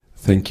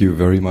Thank you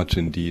very much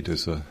indeed.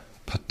 It's a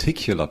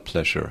particular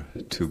pleasure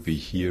to be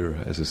here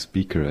as a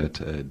speaker at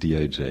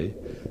DIJ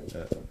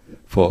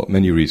for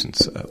many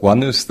reasons.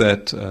 One is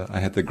that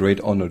I had the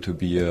great honor to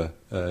be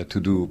to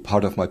do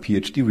part of my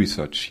PhD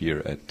research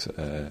here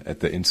at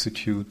the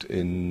Institute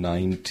in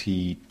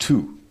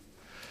 '92.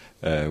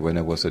 When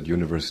I was at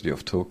University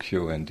of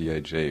Tokyo, and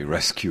DIJ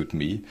rescued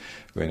me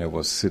when I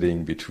was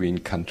sitting between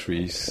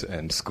countries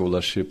and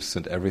scholarships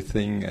and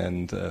everything,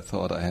 and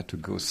thought I had to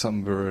go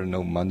somewhere,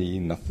 no money,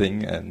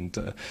 nothing,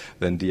 and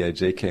then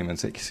DIJ came and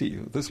said, see,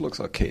 this looks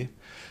okay.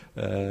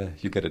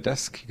 You get a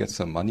desk, you get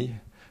some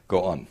money,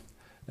 go on.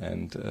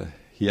 And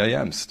here I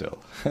am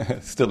still,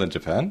 still in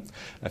Japan.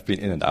 I've been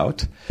in and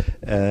out.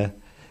 The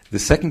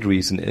second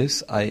reason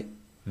is I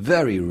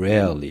very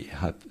rarely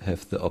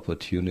have the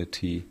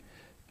opportunity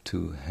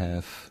to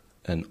have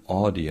an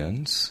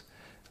audience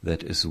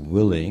that is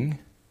willing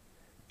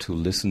to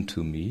listen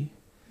to me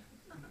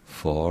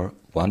for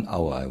 1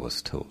 hour, I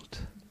was told.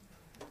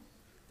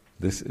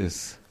 This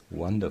is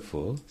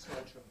wonderful.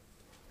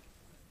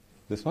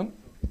 This one?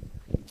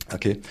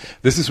 Okay,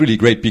 this is really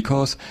great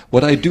because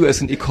what I do as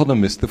an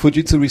economist, the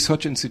Fujitsu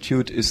Research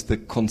Institute is the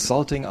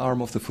consulting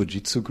arm of the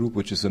Fujitsu Group,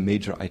 which is a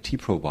major IT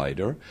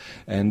provider.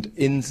 And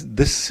in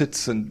this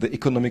sits in the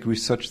Economic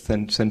Research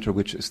Center,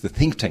 which is the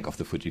think tank of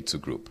the Fujitsu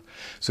Group.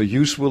 So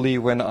usually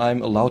when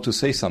I'm allowed to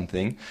say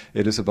something,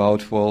 it is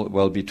about,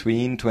 well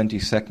between 20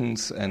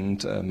 seconds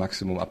and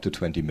maximum up to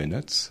 20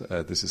 minutes.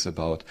 This is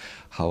about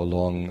how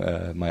long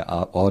my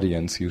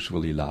audience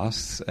usually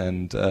lasts.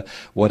 And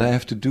what I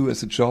have to do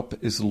as a job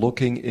is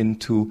looking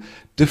into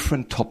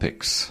different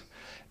topics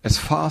as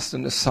fast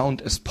and as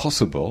sound as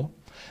possible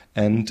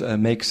and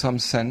make some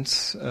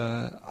sense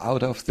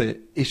out of the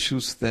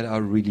issues that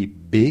are really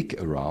big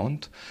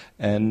around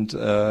and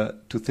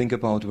to think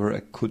about where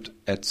I could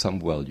add some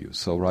value.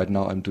 So right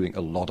now I'm doing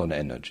a lot on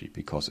energy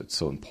because it's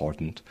so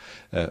important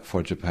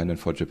for Japan and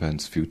for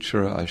Japan's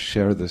future. I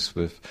share this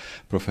with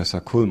Professor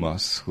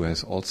Kulmas, who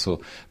has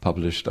also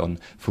published on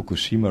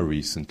Fukushima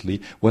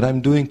recently. What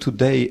I'm doing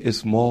today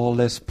is more or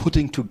less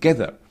putting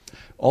together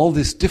all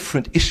these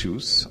different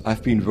issues.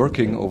 I've been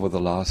working over the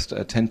last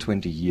 10,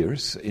 20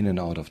 years in and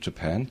out of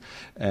Japan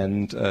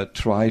and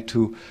try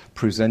to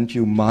present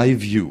you my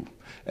view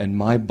and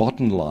my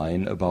bottom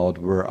line about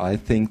where I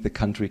think the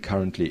country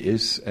currently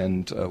is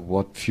and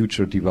what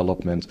future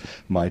development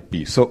might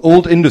be. So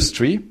old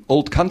industry,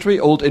 old country,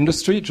 old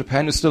industry.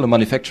 Japan is still a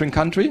manufacturing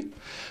country,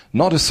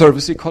 not a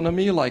service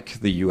economy like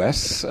the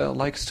US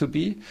likes to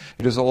be.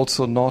 It is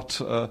also not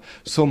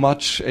so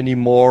much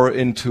anymore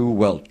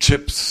into,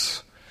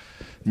 chips,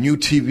 new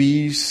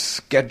TVs,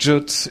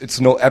 gadgets.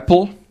 It's no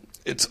Apple.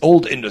 It's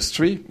old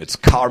industry. It's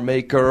car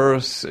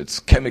makers.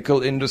 It's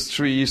chemical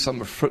industry,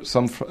 some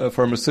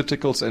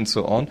pharmaceuticals, and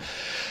so on.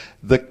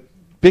 The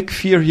big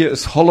fear here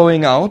is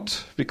hollowing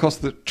out because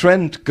the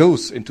trend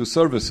goes into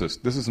services.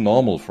 This is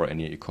normal for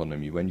any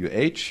economy. When you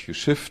age, you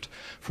shift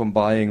from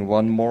buying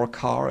one more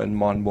car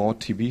and one more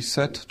TV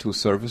set to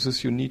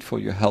services you need for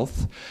your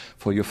health,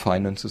 for your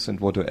finances, and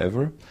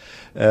whatever.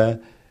 The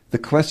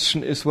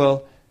question is,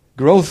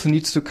 growth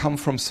needs to come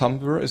from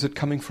somewhere. Is it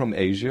coming from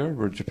Asia,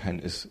 where Japan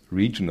is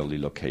regionally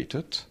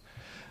located?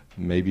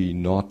 Maybe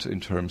not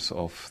in terms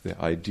of the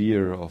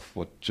idea of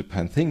what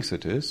Japan thinks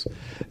it is.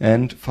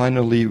 And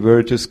finally, where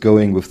it is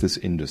going with this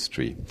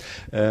industry.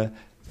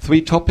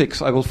 3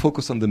 topics. I will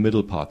focus on the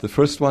middle part. The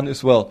first one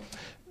is,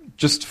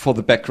 just for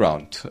the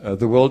background.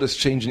 The world is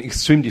changing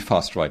extremely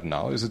fast right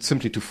now. Is it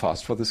simply too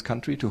fast for this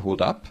country to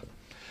hold up?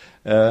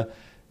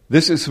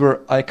 This is where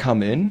I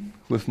come in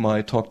with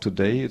my talk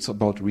today. It's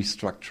about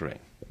restructuring.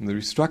 And the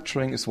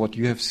restructuring is what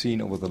you have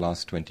seen over the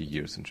last 20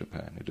 years in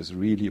Japan. It is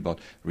really about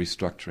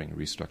restructuring,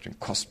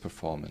 cost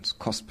performance,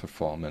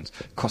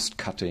 cost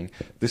cutting.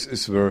 This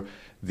is where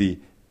the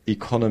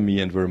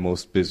economy and where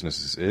most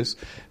businesses is.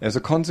 As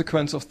a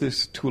consequence of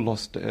this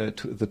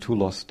the two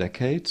lost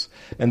decades.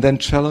 And then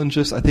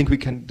challenges, I think we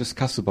can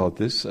discuss about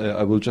this.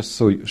 I will just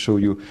show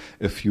you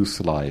a few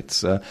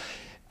slides.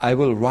 I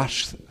will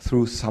rush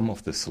through some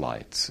of the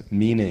slides,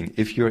 meaning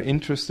if you're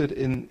interested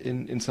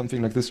in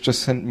something like this,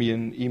 just send me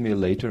an email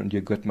later and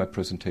you get my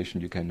presentation.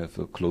 You can have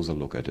a closer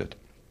look at it.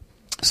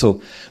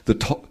 So the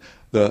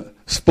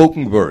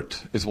spoken word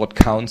is what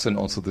counts and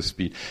also the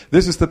speed.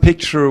 This is the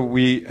picture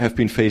we have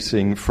been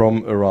facing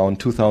from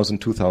around 2000,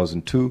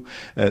 2002.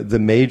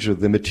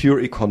 The mature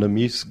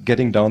economies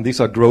getting down. These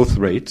are growth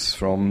rates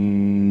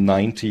from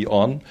 90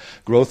 on.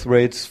 Growth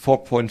rates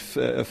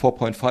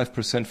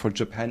 4.5% for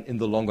Japan in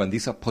the long run.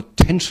 These are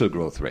potential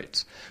growth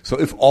rates. So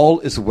if all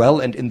is well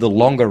and in the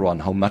longer run,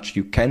 how much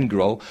you can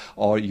grow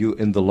or you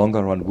in the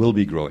longer run will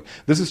be growing.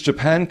 This is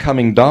Japan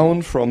coming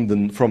down from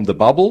the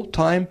bubble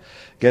time,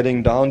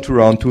 getting down to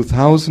around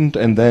 2000,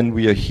 and then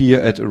we are here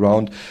at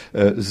around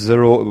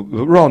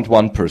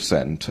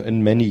 1%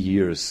 in many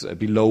years,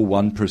 below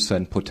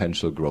 1%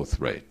 potential growth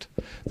rate.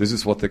 This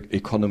is what the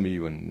economy,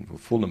 when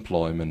full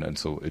employment, and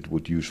so it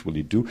would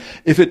usually do.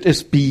 If it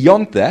is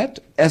beyond that,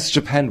 as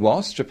Japan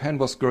was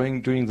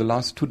growing during the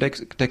last 2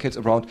 decades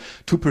around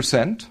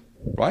 2%,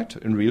 right,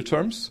 in real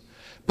terms.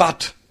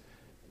 But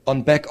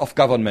on back of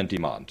government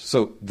demand.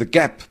 So the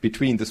gap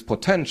between this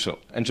potential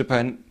and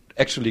Japan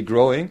actually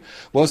growing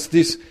was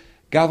this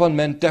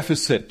government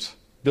deficit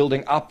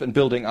building up and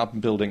building up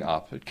and building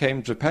up.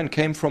 Japan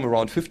came from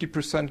around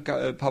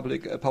 50%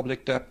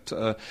 public debt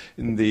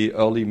in the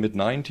early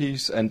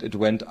mid-90s, and it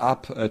went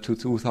up to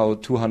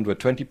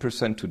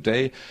 220%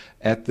 today.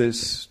 Add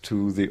this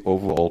to the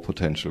overall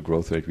potential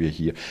growth rate we are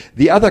here.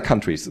 The other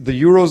countries,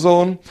 the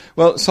Eurozone,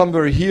 well,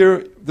 somewhere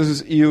here, this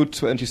is EU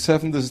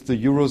 27, this is the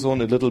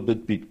Eurozone a little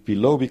bit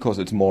below because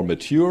it's more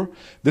mature.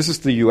 This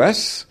is the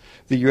US.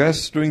 The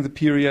US during the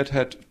period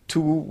had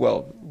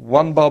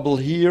one bubble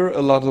here,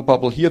 another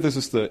bubble here. This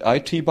is the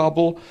IT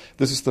bubble.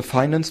 This is the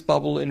finance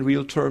bubble in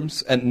real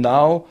terms. And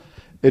now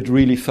it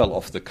really fell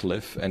off the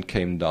cliff and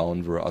came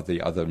down where the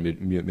other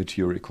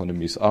mature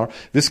economies are.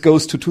 This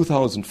goes to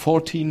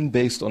 2014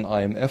 based on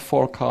IMF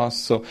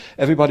forecasts. So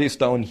everybody is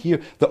down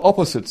here. The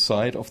opposite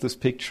side of this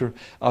picture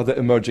are the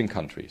emerging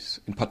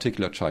countries, in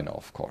particular China,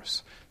 of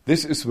course.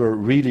 This is where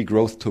really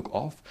growth took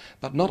off,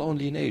 but not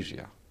only in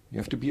Asia. You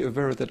have to be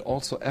aware that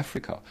also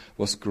Africa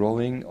was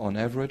growing on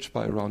average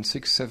by around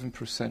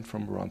 6-7%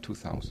 from around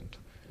 2000.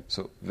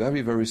 So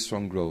very, very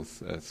strong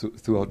growth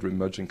throughout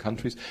emerging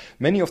countries.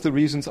 Many of the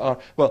reasons are,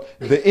 well,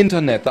 the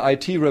internet, the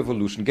IT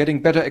revolution,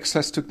 getting better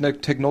access to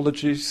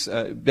technologies,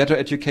 better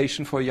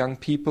education for young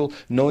people,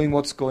 knowing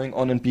what's going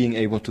on and being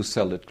able to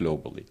sell it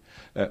globally.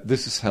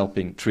 This is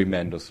helping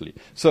tremendously.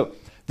 So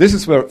this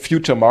is where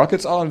future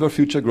markets are and where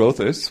future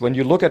growth is. When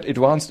you look at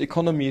advanced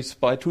economies,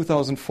 by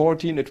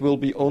 2014, it will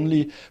be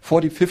only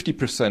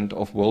 40-50%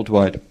 of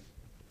worldwide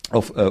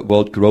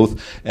world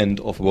growth and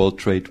of world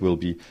trade will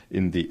be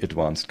in the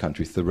advanced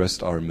countries. The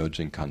rest are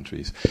emerging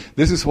countries.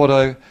 This is what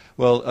I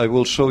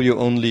will show you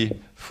only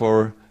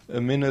for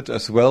a minute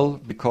as well,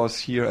 because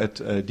here at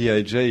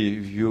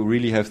DIJ you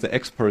really have the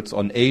experts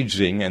on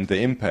aging and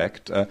the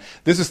impact.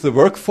 This is the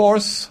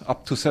workforce,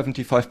 up to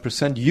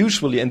 75%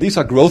 usually, and these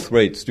are growth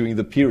rates during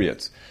the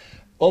periods.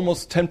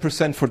 Almost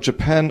 10% for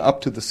Japan up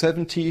to the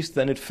 70s,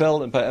 then it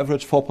fell and by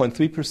average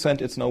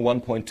 4.3%, it's now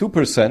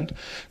 1.2%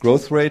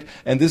 growth rate,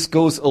 and this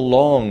goes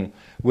along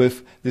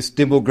with this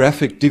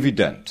demographic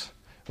dividend.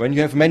 When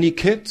you have many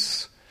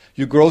kids,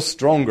 you grow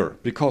stronger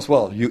because,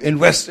 well, you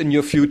invest in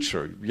your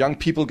future. Young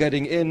people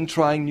getting in,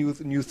 trying new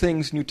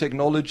things, new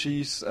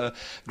technologies,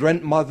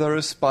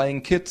 grandmothers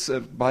buying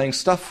buying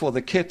stuff for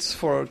the kids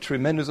for a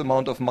tremendous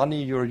amount of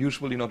money you're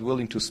usually not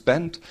willing to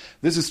spend.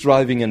 This is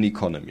driving an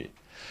economy.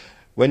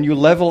 When you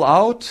level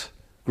out,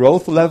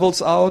 growth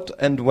levels out,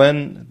 and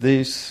when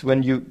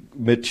you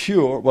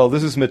mature, well,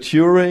 this is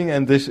maturing,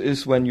 and this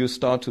is when you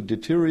start to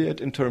deteriorate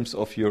in terms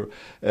of your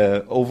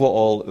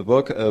overall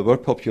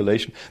work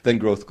population, then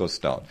growth goes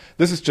down.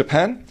 This is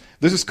Japan.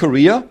 This is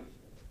Korea.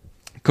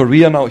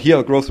 Korea now,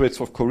 here growth rates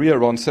for Korea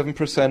around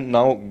 7%,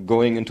 now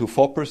going into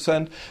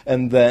 4%,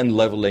 and then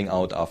leveling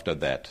out after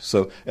that.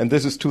 So, and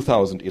this is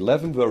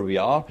 2011 where we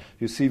are.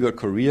 You see where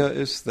Korea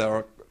is. There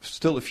are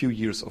still a few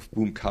years of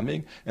boom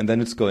coming, and then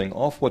it's going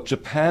off. What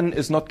Japan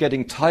is not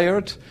getting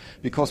tired,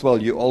 because,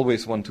 well, you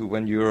always want to,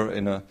 when you're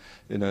in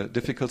a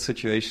difficult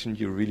situation,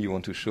 you really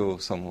want to show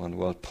someone,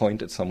 well,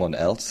 point at someone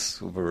else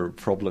where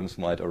problems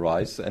might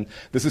arise. And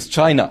this is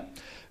China.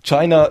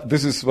 China,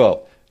 this is,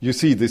 well, you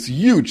see this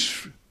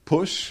huge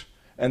push,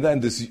 and then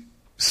this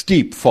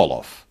steep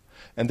fall-off.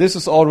 And this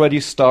is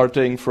already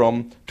starting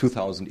from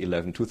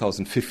 2011,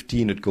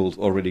 2015, it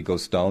already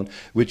goes down,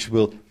 which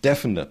will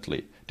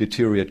definitely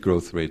deteriorate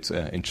growth rates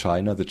in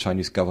China. The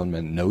Chinese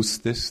government knows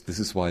this. This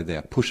is why they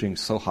are pushing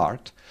so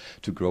hard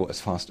to grow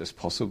as fast as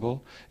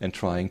possible and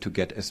trying to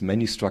get as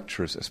many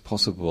structures as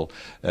possible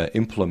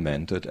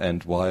implemented,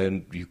 and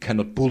why you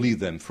cannot bully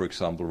them, for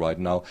example, right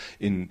now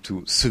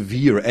into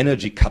severe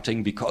energy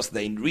cutting, because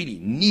they really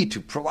need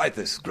to provide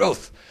this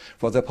growth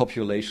for their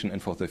population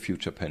and for their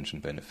future pension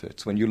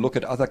benefits. When you look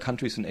at other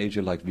countries in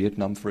Asia, like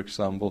Vietnam, for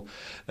example,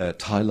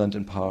 Thailand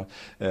in part,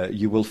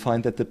 you will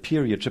find that the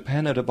period,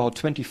 Japan had about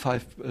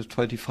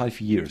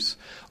 25 years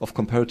of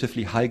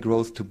comparatively high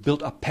growth to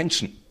build up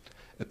pension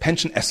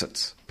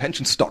assets,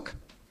 pension stock,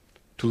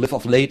 to live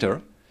off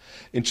later.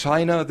 In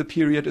China, the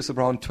period is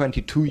around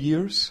 22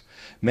 years.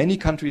 Many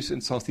countries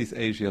in Southeast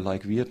Asia,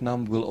 like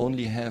Vietnam, will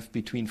only have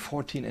between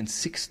 14 and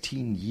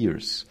 16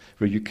 years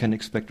where you can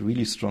expect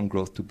really strong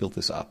growth to build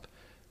this up.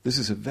 This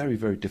is a very,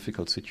 very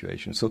difficult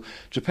situation. So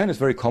Japan is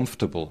very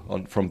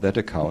comfortable from that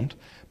account,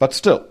 but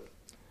still,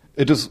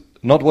 it is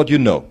not what you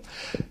know.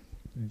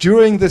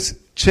 During these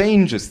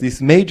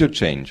these major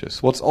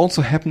changes, what's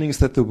also happening is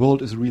that the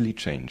world is really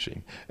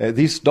changing.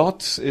 These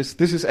dots,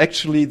 this is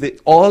actually the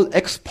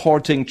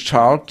all-exporting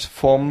chart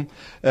from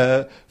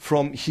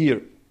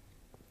here,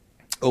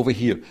 over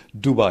here,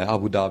 Dubai,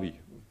 Abu Dhabi,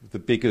 the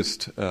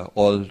biggest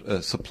oil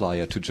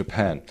supplier to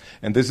Japan.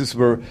 And this is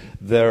where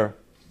their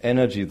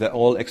energy,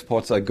 all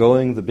exports are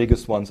going. The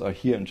biggest ones are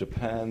here in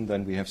Japan.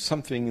 Then we have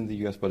something in the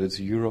US, but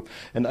it's Europe.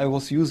 And I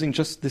was using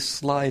just this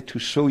slide to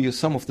show you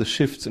some of the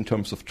shifts in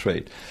terms of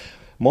trade.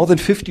 More than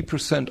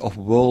 50% of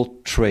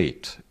world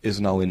trade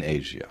is now in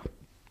Asia,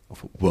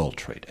 of world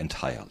trade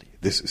entirely.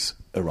 This is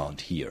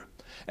around here.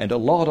 And a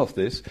lot of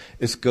this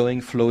is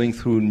flowing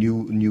through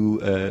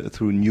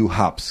new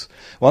hubs.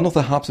 One of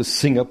the hubs is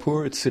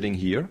Singapore. It's sitting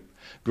here,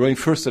 growing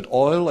first at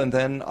oil and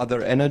then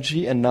other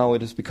energy, and now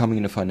it is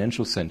becoming a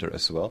financial center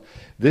as well.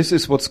 This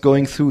is what's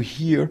going through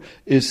here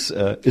is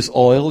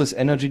oil, is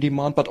energy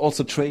demand, but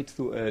also trade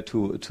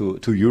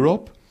to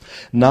Europe.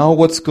 Now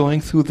what's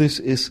going through this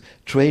is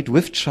trade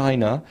with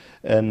China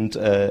and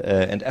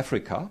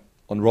Africa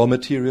on raw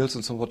materials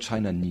and so what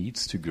China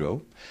needs to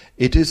grow.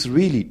 It is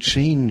really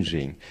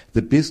changing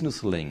the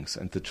business links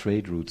and the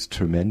trade routes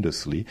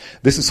tremendously.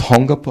 This is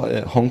Hong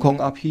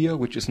Kong up here,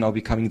 which is now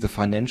becoming the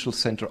financial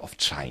center of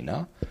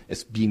China.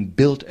 It's being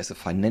built as a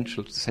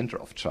financial center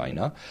of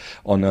China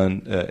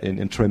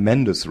in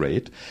tremendous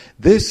rate.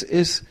 This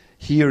is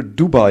here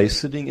Dubai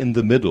sitting in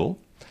the middle,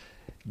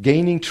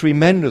 gaining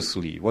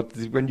tremendously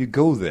when you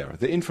go there,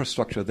 the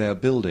infrastructure they are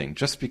building,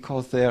 just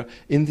because they're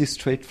in these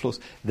trade flows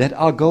that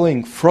are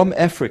going from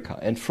Africa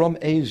and from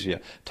Asia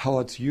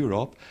towards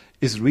Europe,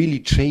 is really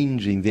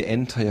changing the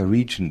entire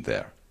region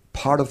there.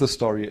 Part of the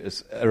story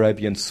is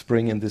Arabian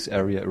Spring in this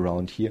area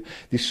around here.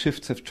 These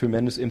shifts have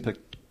tremendous impact.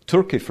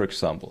 Turkey, for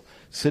example,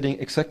 sitting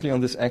exactly on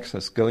this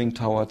axis, going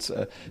towards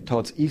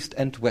east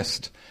and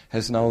west,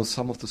 has now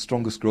some of the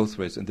strongest growth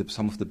rates and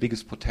some of the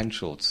biggest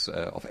potentials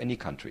of any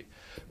country,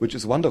 which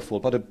is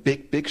wonderful, but a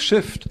big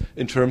shift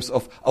in terms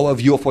of our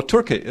view of what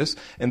Turkey is.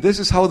 And this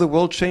is how the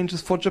world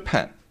changes for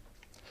Japan.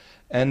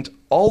 And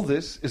all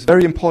this is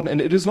very important,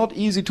 and it is not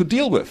easy to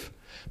deal with,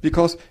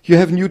 because you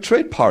have new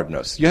trade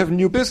partners, you have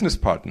new business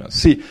partners.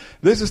 See,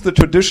 this is the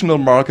traditional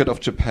market of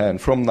Japan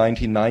from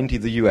 1990,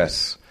 the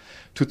US.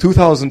 To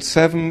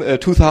 2007,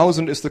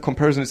 2000 is the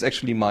comparison, is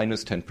actually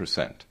minus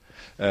 10%.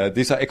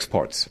 These are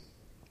exports.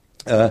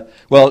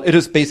 Well, it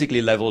is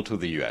basically level to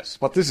the US,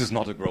 but this is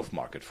not a growth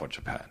market for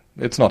Japan.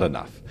 It's not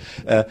enough.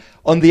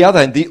 On the other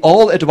hand, the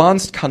all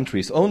advanced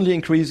countries only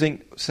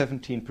increasing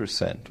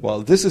 17%.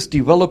 Well, this is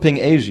developing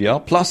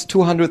Asia plus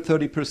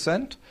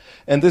 230%,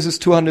 and this is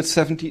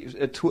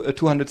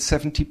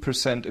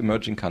 270%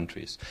 emerging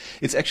countries.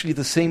 It's actually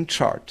the same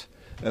chart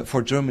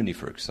for Germany,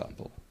 for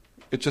example.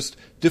 It's just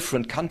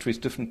different countries,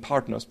 different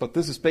partners, but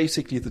this is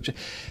basically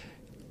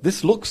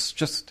this looks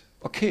just,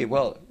 okay,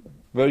 well,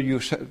 where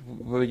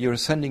you're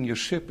sending your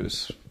ship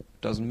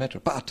doesn't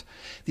matter. But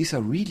these are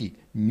really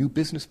new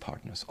business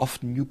partners,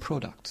 often new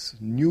products,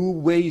 new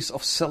ways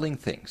of selling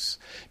things,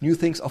 new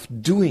things of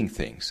doing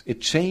things.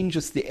 It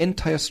changes the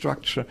entire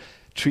structure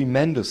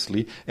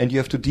tremendously, and you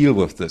have to deal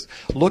with this.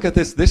 Look at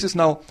this. This is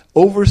now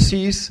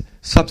overseas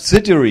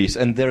subsidiaries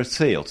and their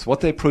sales, what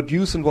they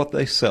produce and what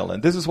they sell.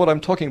 And this is what I'm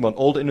talking about,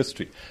 old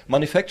industry.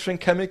 Manufacturing,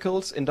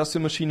 chemicals,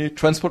 industrial machinery,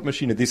 transport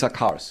machinery, these are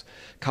cars.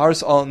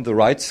 Cars are on the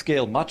right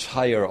scale, much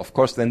higher, of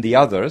course, than the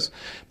others,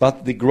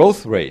 but the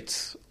growth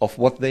rates of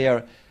what they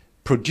are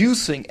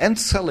producing and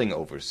selling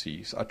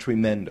overseas are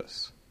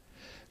tremendous.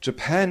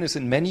 Japan is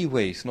in many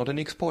ways not an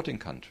exporting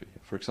country.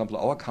 For example,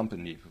 our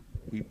company,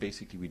 we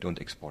don't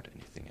export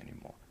anything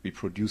anymore. We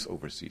produce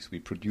overseas. We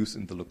produce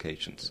in the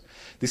locations.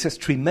 This has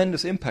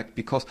tremendous impact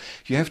because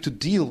you have to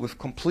deal with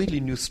completely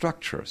new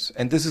structures,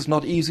 and this is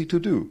not easy to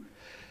do.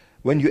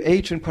 When you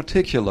age in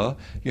particular,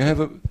 you have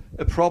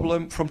a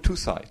problem from two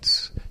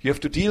sides. You have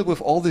to deal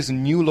with all these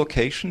new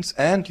locations,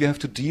 and you have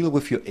to deal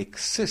with your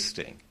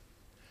existing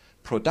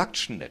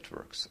production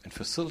networks and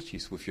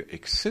facilities, with your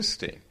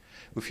existing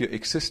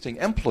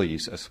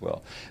employees as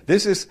well.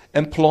 This is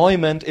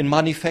employment in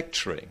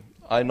manufacturing.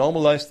 I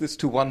normalized this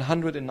to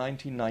 100 in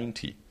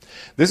 1990.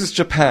 This is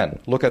Japan.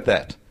 Look at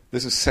that.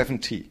 This is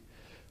 70.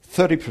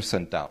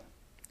 30% down.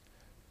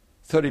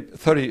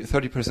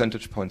 30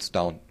 percentage points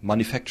down.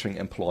 Manufacturing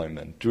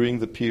employment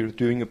during a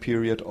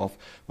period of,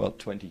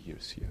 20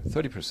 years here.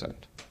 30%.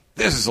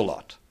 This is a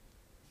lot.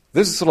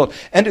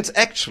 And it's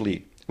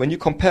actually, when you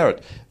compare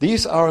it,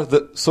 these are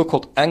the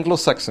so-called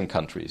Anglo-Saxon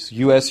countries,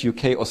 US,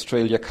 UK,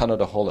 Australia,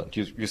 Canada, Holland.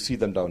 You see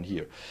them down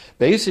here.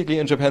 Basically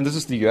in Japan, this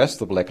is the US,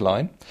 the black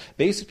line,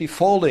 basically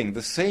following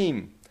the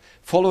same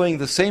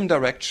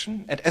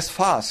direction and as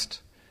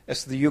fast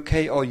as the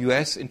UK or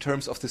US in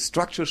terms of the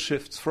structural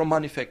shifts from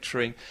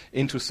manufacturing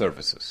into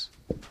services.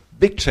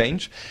 Big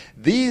change.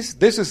 This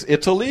is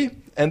Italy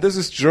and this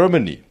is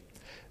Germany.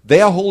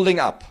 They are holding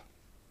up.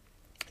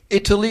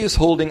 Italy is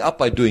holding up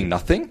by doing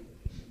nothing.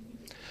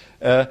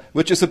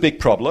 Which is a big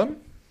problem,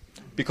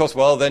 because,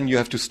 then you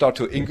have to start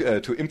to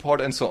import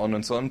and so on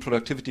and so on.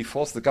 Productivity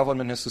falls, the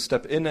government has to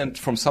step in, and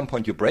from some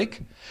point you break.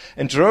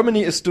 And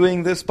Germany is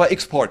doing this by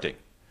exporting.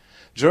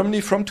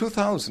 Germany from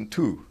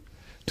 2002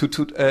 to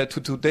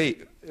today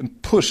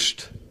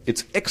pushed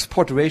its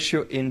export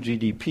ratio in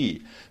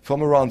GDP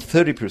from around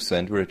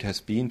 30%, where it has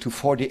been, to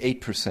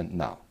 48%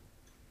 now.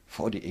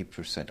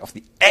 48% of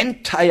the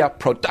entire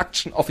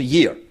production of a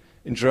year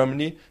in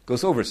Germany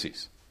goes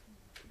overseas.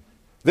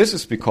 This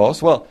is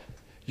because,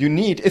 you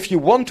need, if you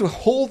want to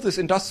hold this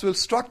industrial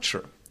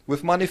structure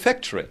with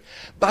manufacturing,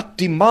 but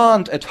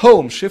demand at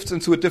home shifts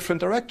into a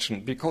different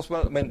direction, because,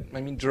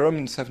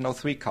 Germans have now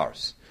 3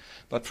 cars.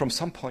 But from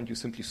some point you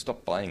simply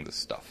stop buying this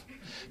stuff.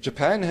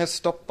 Japan has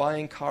stopped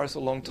buying cars a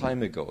long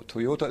time ago.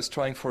 Toyota is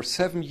trying for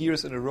 7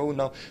 years in a row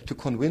now to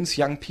convince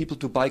young people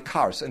to buy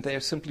cars, and they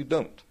simply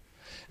don't.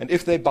 And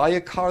if they buy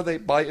a car, they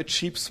buy a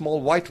cheap,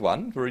 small white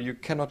one where you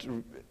cannot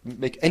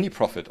make any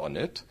profit on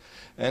it.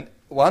 And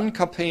one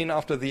campaign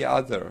after the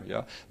other,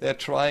 they're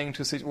trying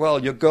to say,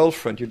 well, your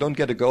girlfriend, you don't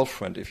get a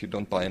girlfriend if you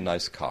don't buy a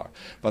nice car.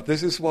 But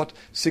this is what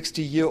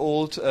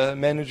 60-year-old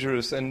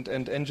managers and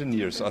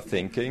engineers are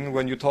thinking.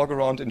 When you talk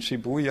around in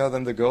Shibuya,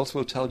 then the girls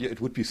will tell you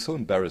it would be so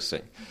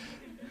embarrassing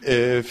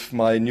if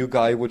my new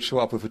guy would show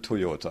up with a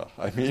Toyota.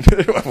 I mean,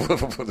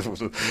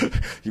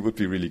 he would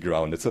be really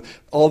grounded. So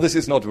all this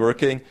is not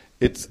working.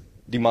 Its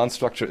demand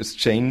structure is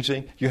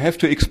changing. You have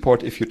to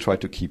export if you try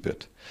to keep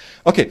it.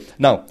 Okay,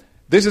 now,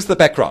 this is the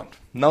background.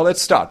 Now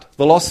let's start.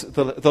 The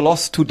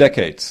lost 2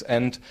 decades.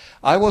 And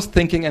I was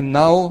thinking, and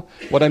now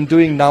what I'm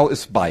doing now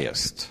is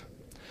biased.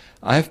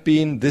 I have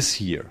been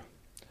this year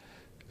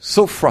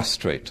so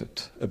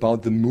frustrated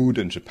about the mood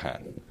in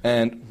Japan,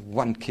 and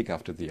one kick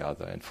after the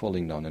other, and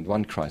falling down, and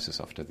one crisis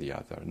after the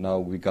other. Now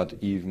we got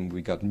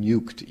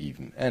nuked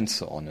even, and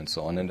so on and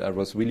so on. And I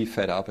was really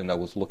fed up, and I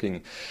was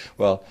looking,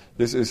 well,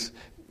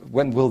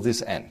 when will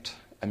this end?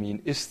 I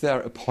mean, is there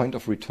a point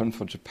of return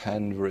for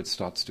Japan where it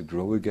starts to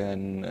grow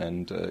again?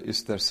 And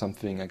is there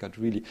something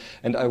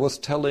and I was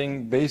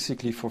telling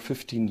basically for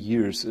 15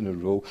 years in a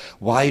row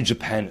why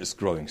Japan is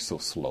growing so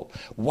slow,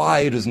 why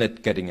it is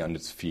not getting on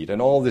its feet, and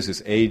all this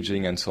is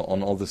aging and so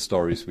on, all the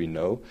stories we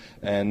know.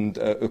 And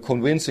a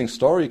convincing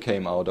story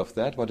came out of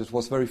that, but it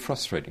was a very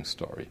frustrating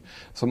story.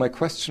 So my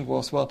question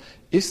was, well,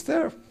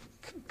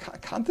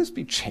 can't this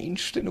be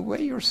changed in a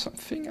way or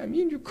something? I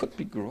mean, you could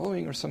be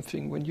growing or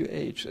something when you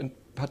age. In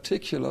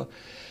particular,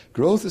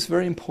 growth is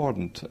very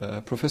important.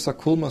 Professor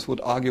Kulmas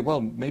would argue,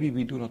 well, maybe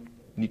we do not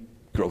need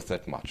growth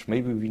that much.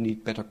 Maybe we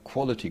need better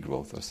quality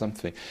growth or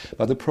something.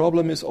 But the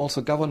problem is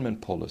also government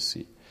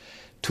policy.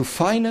 To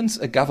finance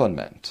a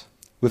government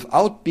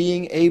without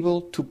being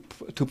able to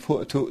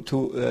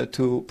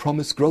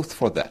promise growth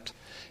for that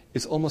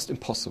is almost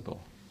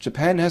impossible.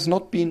 Japan has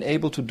not been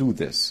able to do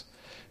this.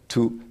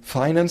 To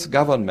finance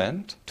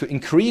government, to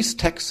increase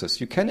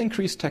taxes. You can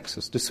increase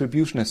taxes.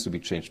 Distribution has to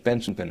be changed,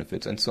 pension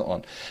benefits, and so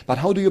on. But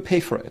how do you pay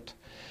for it?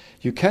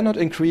 You cannot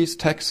increase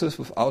taxes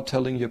without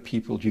telling your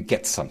people you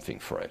get something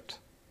for it.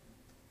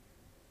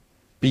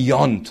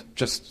 Beyond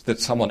just that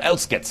someone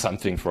else gets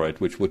something for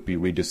it, which would be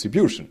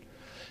redistribution.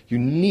 You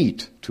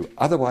need to,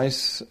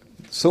 otherwise,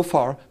 so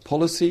far,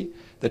 policy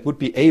that would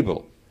be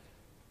able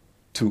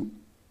to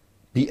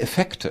be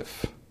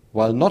effective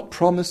while not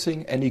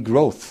promising any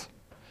growth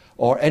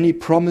or any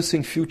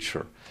promising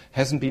future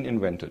hasn't been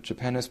invented.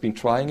 Japan has been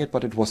trying it,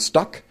 but it was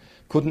stuck,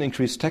 couldn't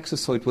increase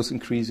taxes, so it was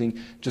increasing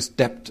just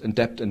debt and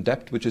debt and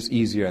debt, which is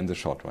easier in the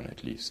short run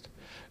at least.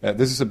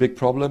 This is a big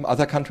problem.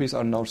 Other countries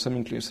are now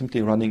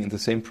simply running in the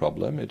same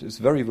problem. It is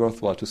very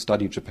worthwhile to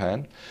study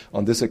Japan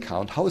on this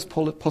account. How is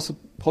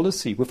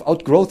policy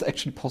without growth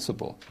actually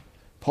possible?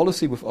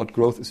 Policy without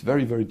growth is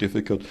very, very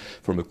difficult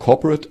from a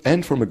corporate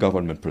and from a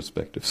government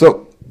perspective.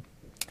 So,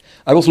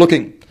 I was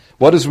looking,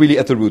 what is really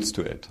at the roots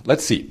to it?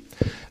 Let's see.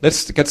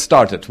 Let's get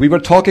started. We were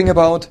talking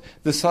about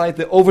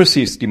the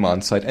overseas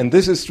demand side, and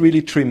this is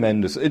really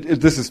tremendous.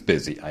 This is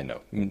busy, I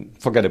know.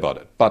 Forget about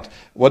it. But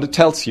what it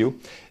tells you,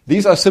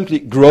 these are simply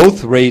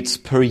growth rates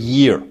per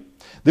year.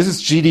 This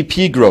is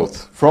GDP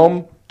growth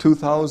from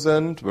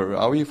 2000, where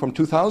are we? From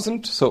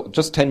 2000, so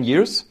just 10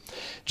 years.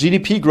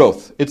 GDP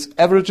growth, its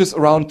averages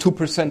around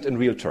 2% in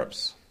real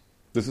terms.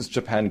 This is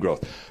Japan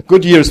growth.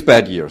 Good years,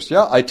 bad years.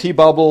 Yeah, IT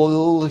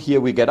bubble,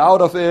 here we get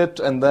out of it,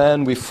 and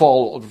then we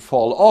fall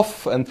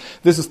off, and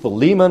this is the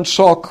Lehman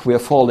shock. We are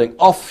falling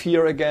off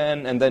here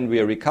again, and then we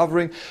are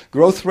recovering.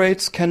 Growth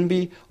rates can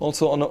be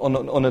also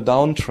on a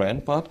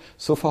downtrend, but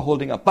so far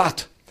holding up.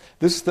 But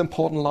this is the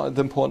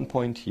important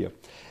point here.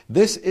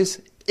 This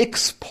is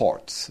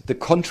exports, the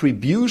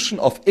contribution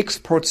of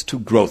exports to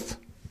growth.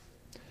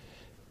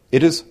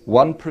 It is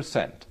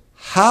 1%.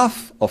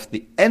 Half of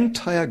the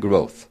entire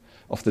growth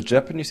of the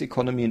Japanese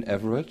economy in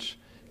average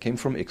came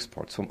from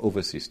exports, from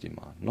overseas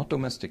demand, not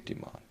domestic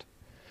demand.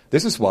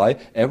 This is why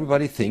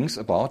everybody thinks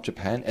about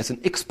Japan as an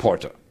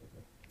exporter,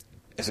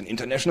 as an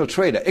international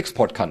trader,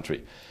 export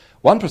country.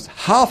 1%,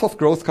 half of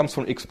growth comes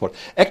from export.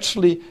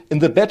 Actually, in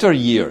the better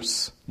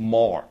years,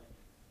 more.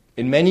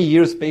 In many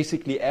years,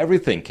 basically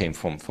everything came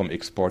from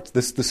exports.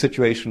 This is the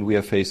situation we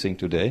are facing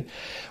today.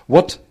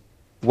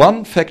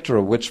 One factor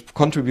which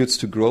contributes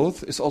to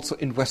growth is also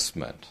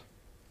investment.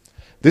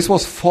 This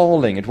was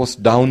falling, it was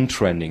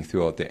downtrending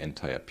throughout the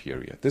entire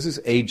period. This is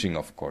aging,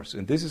 of course,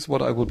 and this is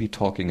what I will be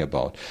talking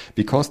about.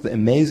 Because the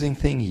amazing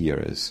thing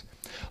here is,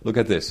 look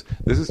at this.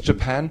 This is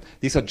Japan.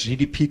 These are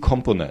GDP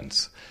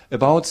components.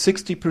 About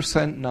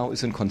 60% now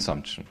is in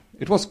consumption.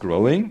 It was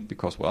growing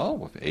because, well,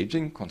 with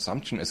aging,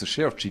 consumption as a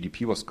share of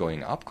GDP was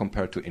going up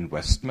compared to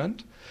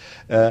investment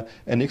and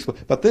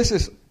export. But this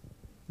is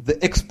the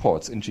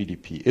exports in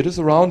GDP. It is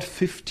around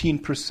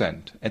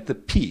 15%. At the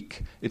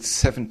peak,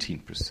 it's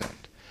 17%.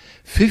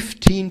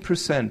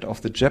 15%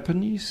 of the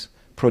Japanese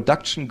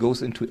production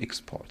goes into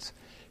exports.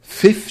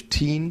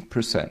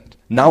 15%.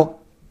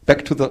 Now,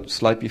 Back to the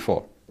slide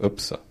before.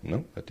 Oops,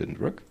 no, that didn't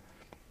work.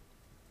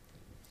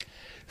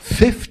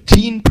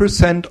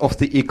 15% of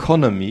the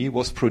economy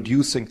was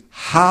producing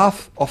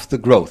half of the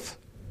growth,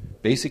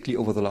 basically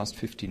over the last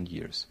 15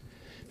 years.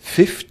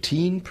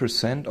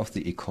 15% of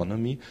the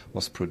economy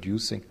was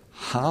producing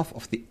half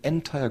of the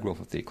entire growth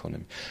of the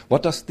economy.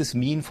 What does this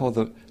mean for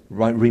the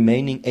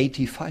remaining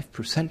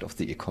 85% of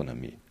the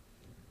economy?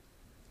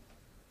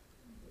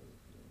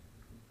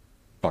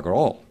 Bugger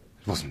all.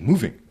 It wasn't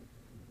moving.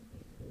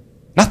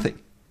 Nothing.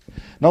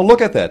 Now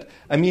look at that.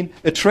 I mean,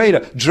 a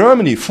trader,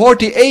 Germany,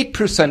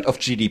 48% of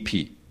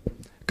GDP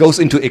goes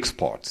into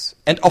exports.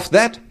 And of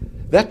that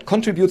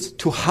contributes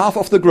to half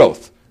of the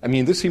growth. I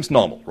mean, this seems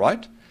normal,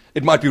 right?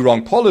 It might be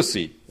wrong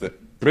policy. The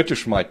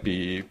British might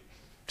be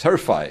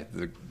terrified.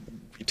 The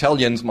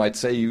Italians might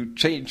say you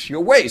change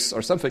your ways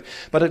or something.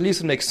 But at least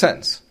it makes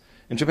sense.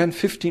 In Japan,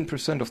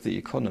 15% of the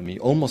economy,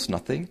 almost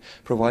nothing,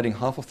 providing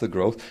half of the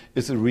growth,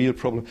 is a real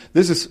problem.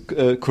 This is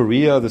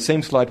Korea. The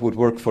same slide would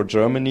work for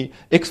Germany.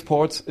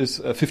 Exports is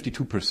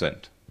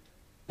 52%.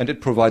 And it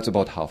provides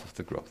about half of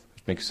the growth.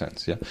 It makes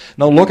sense, yeah?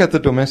 Now look at the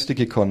domestic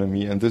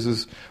economy. And this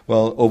is,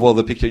 well, overall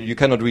the picture, you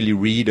cannot really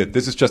read it.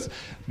 This is just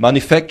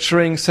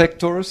manufacturing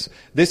sectors.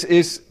 This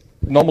is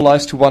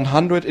normalized to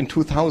 100 in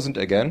 2000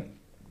 again.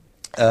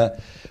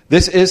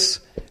 This is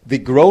the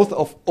growth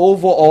of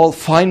overall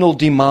final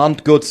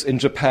demand goods in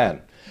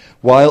Japan.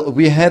 While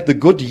we had the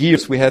good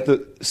years, we had the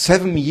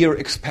 7-year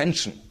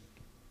expansion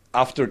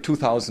after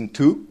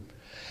 2002,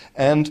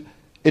 and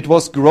it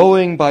was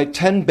growing by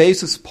 10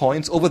 basis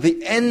points over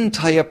the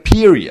entire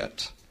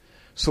period.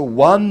 So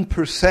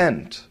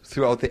 1%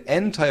 throughout the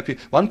entire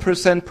period,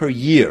 1% per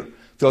year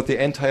throughout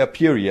the entire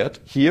period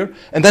here,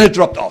 and then it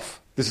dropped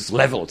off. This is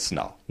levels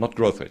now, not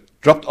growth rate.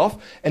 Dropped off,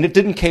 and it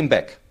didn't came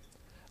back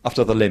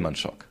after the Lehman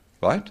shock.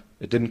 Right?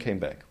 It didn't came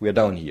back. We are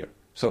down here.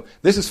 So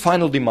this is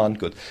final demand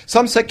good.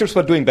 Some sectors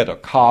were doing better,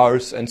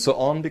 cars and so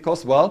on,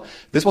 because, well,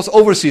 this was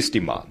overseas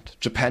demand.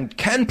 Japan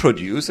can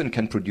produce and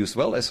can produce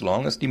well as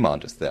long as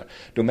demand is there.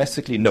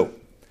 Domestically, no.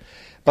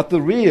 But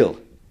the real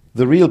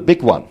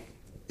big one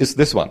is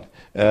this one.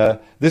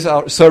 These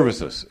are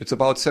services. It's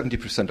about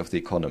 70% of the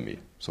economy,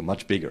 so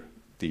much bigger.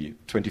 The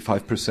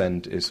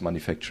 25% is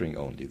manufacturing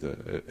only,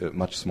 the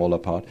much smaller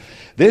part.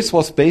 This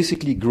was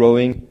basically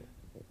growing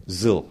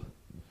zil.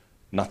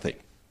 Nothing.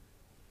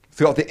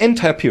 Throughout the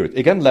entire period,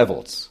 again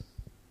levels,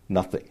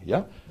 nothing,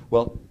 yeah?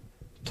 Well,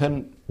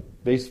 10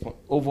 basis points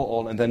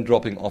overall and then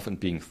dropping off and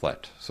being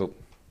flat. So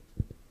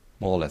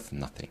more or less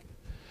nothing.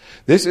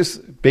 This is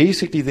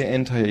basically the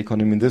entire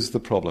economy, and this is the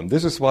problem.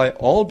 This is why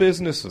all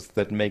businesses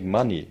that make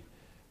money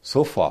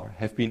so far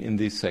have been in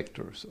these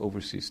sectors,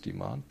 overseas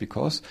demand,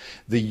 because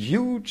the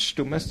huge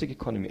domestic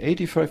economy,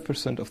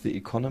 85% of the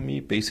economy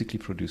basically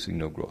producing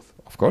no growth.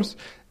 Of course,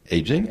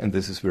 aging, and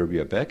this is where we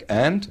are back.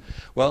 And,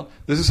 well,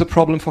 this is a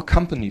problem for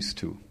companies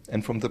too,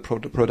 and from the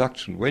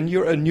production. When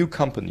you're a new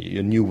company,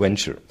 a new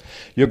venture,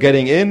 you're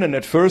getting in, and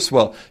at first,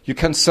 well, you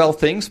can sell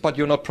things, but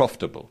you're not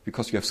profitable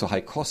because you have so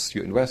high costs,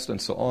 you invest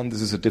and so on.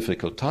 This is a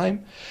difficult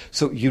time.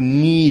 So you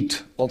need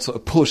also a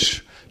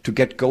push to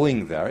get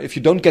going there. If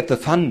you don't get the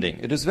funding,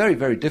 it is very,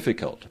 very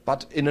difficult.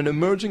 But in an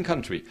emerging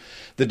country,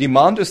 the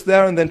demand is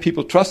there, and then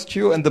people trust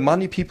you, and the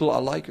money people are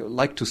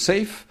like to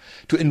save,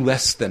 to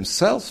invest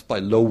themselves by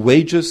low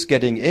wages,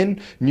 getting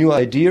in, new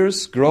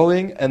ideas,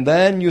 growing, and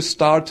then you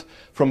start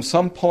from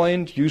some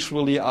point,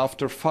 usually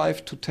after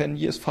 5 to 10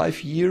 years,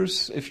 5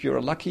 years, if you're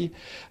lucky,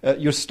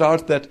 you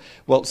start that,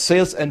 well,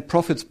 sales and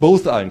profits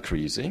both are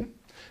increasing.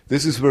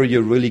 This is where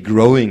you're really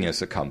growing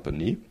as a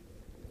company.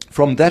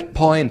 From that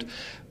point,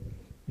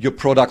 your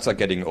products are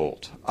getting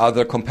old.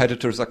 Other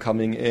competitors are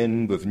coming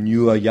in with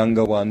newer,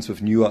 younger ones,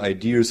 with newer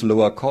ideas,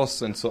 lower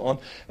costs, and so on.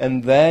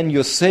 And then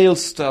your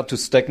sales start to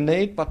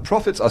stagnate, but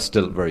profits are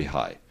still very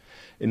high.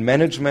 In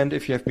management,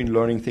 if you have been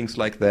learning things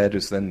like that,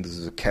 this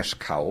is a cash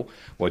cow,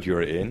 what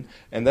you're in.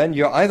 And then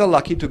you're either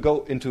lucky to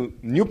go into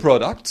new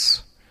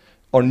products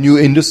or new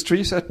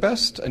industries at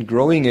best and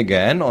growing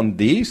again on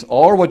these,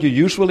 or what you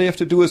usually have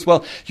to do is,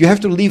 well, you have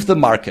to leave the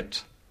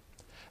market.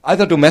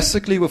 Either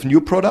domestically with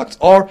new products,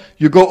 or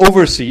you go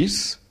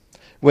overseas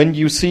when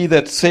you see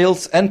that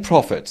sales and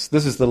profits,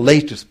 this is the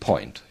latest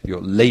point, your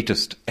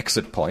latest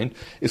exit point,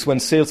 is when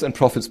sales and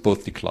profits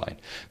both decline.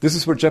 This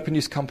is where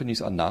Japanese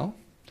companies are now.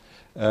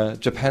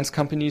 Japan's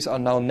companies are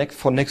now,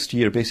 for next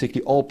year,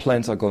 basically all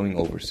plans are going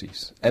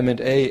overseas.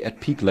 M&A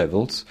at peak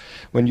levels.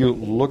 When you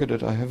look at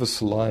it, I have a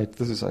slide.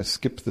 I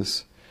skip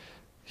this.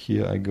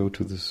 Here I go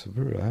to this.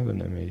 Where I have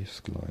an M&A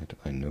slide.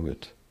 I know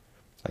it.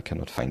 I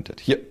cannot find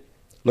it. Here.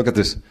 Look at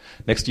this.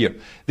 Next year.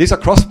 These are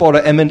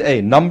cross-border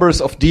M&A, numbers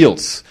of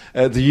deals.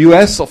 The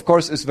US, of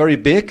course, is very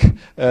big.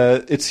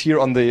 It's here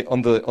on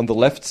the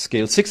left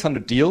scale.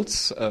 600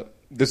 deals.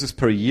 This is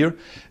per year.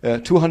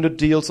 200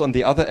 deals on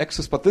the other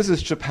axis. But this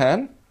is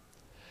Japan.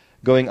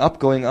 Going up,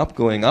 going up,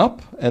 going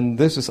up. And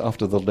this is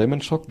after the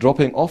Lehman shock,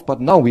 dropping off. But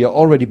now we are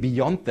already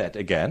beyond that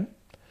again.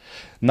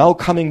 Now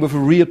coming with a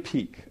real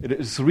peak. It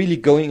is really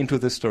going into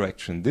this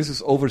direction. This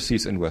is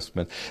overseas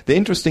investment. The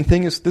interesting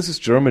thing is this is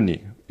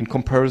Germany in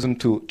comparison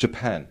to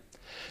Japan.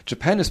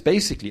 Japan is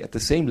basically at the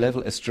same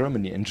level as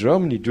Germany. And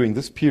Germany during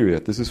this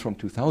period, this is from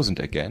 2000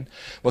 again,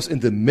 was in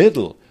the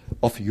middle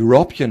of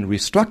European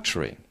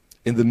restructuring,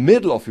 in the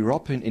middle of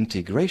European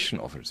integration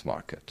of its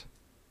market.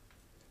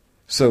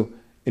 So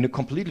in a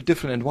completely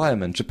different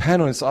environment, Japan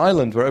on its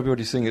island, where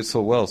everybody's saying it's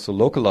so well, so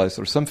localized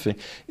or something,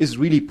 is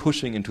really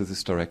pushing into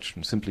this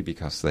direction simply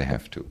because they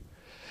have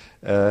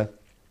to.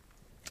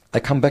 I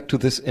come back to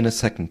this in a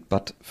second,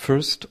 but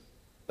first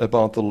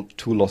about the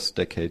 2 lost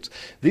decades.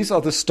 These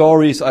are the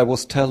stories I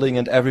was telling,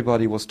 and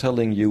everybody was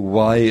telling you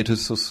why it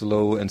is so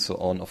slow and so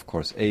on. Of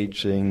course,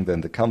 aging,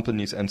 then the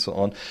companies and so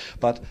on.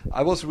 But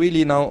I was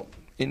really now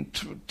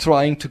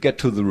trying to get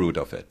to the root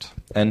of it.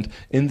 And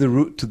in the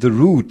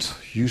root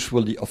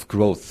usually of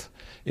growth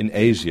in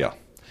Asia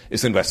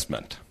is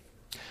investment.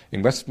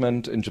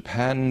 Investment in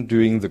Japan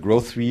during the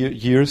growth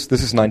years,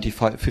 this is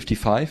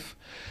 55,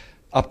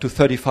 up to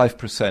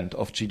 35%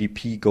 of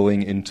GDP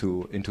going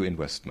into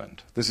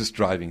investment. This is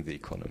driving the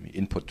economy,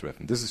 input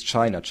driven. This is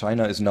China.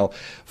 China is now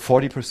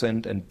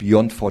 40% and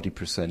beyond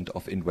 40%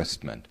 of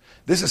investment.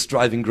 This is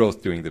driving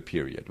growth during the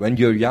period. When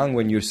you're young,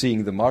 when you're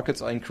seeing the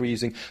markets are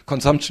increasing,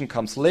 consumption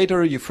comes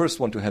later, you first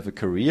want to have a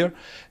career.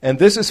 And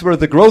this is where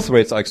the growth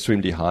rates are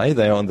extremely high.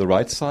 They are on the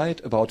right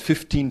side, about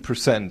 15%,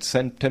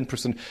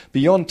 10%,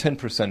 beyond 10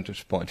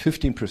 percentage points,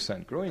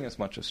 15%, growing as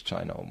much as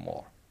China or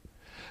more.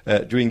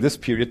 During this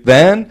period.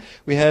 Then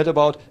we had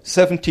about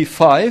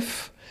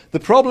 75. The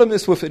problem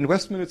is with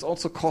investment, it's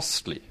also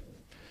costly.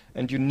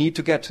 And you need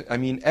to get,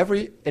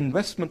 every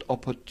investment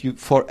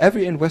for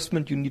every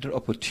investment you need an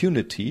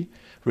opportunity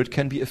where it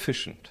can be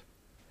efficient.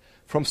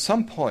 From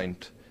some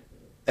point,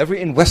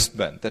 every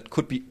investment that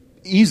could be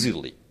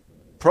easily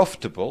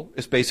profitable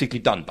is basically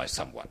done by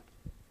someone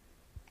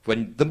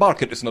when the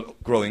market is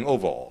not growing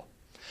overall.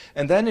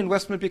 And then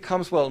investment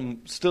becomes,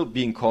 still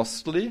being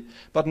costly,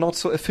 but not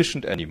so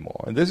efficient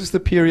anymore. And this is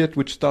the period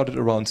which started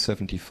around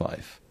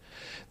 75.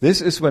 This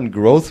is when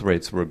growth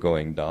rates were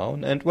going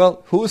down. And,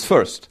 who is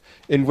first?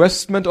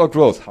 Investment or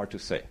growth? Hard to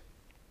say.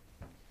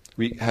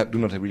 We do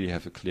not really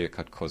have a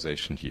clear-cut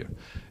causation here.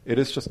 It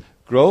is just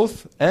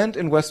growth and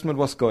investment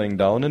was going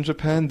down in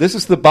Japan. This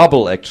is the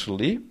bubble,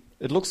 actually.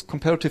 It looks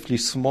comparatively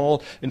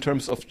small in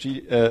terms of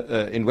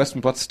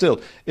investment, but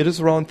still, it is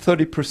around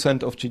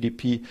 30% of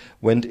GDP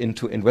went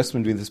into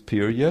investment in this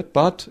period,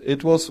 but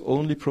it was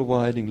only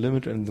providing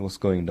limit and it was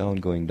going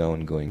down, going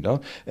down, going down.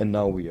 And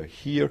now we are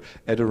here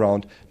at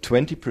around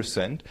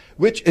 20%,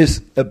 which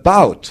is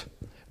about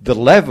the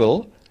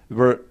level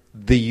where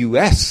the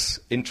US,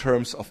 in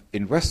terms of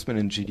investment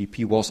in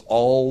GDP, was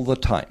all the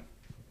time.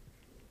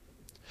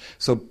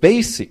 So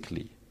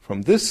basically,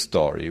 from this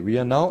story, we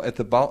are now at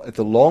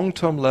the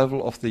long-term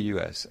level of the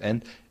US,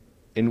 and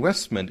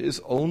investment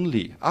is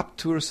only up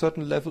to a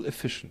certain level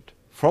efficient.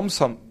 From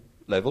some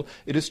level,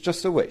 it is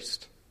just a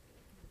waste,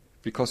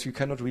 because you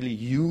cannot really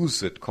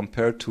use it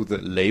compared to the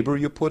labor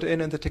you put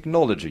in and the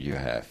technology you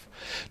have.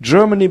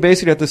 Germany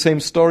basically had the same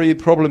story.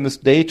 Problem is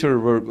data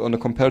were on a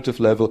comparative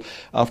level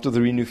after the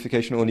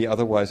reunification only,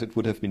 otherwise it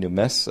would have been a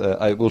mess.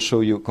 I will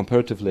show you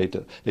comparative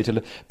later.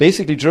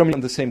 Basically, Germany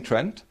on the same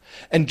trend,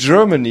 and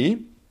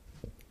Germany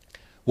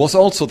was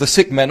also the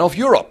sick man of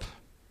Europe,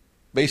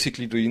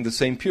 basically during the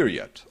same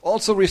period.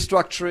 Also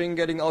restructuring,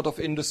 getting out of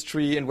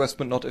industry,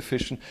 investment not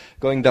efficient,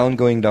 going down,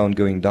 going down,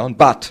 going down.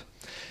 But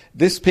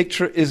this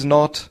picture is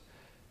not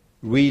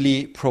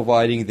really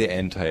providing the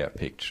entire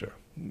picture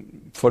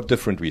for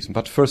different reasons.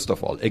 But first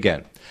of all,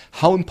 again,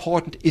 how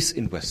important is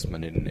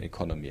investment in an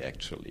economy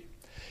actually?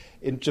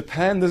 In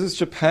Japan, this is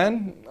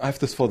Japan, I have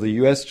this for the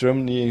US,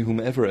 Germany,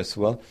 whomever as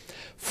well,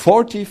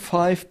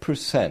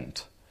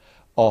 45%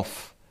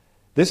 of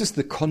this is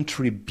the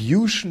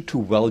contribution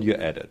to value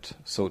added,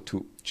 so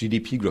to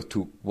GDP growth,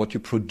 to what you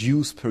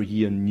produce per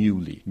year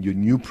newly, your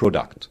new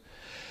product.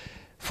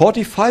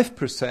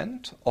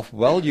 45% of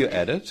value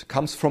added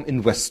comes from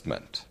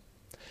investment,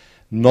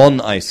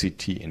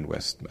 non-ICT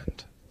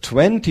investment.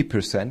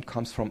 20%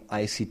 comes from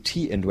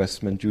ICT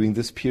investment during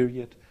this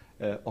period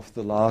of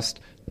the last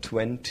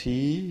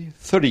 30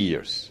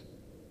 years.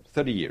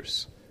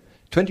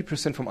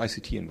 20% from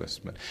ICT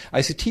investment.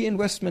 ICT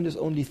investment is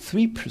only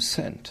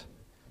 3%.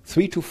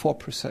 3 to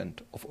 4%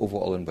 of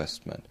overall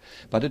investment.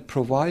 But it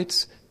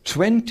provides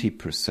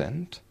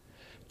 20%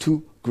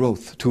 to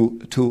growth,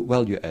 to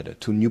value added,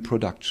 to new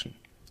production.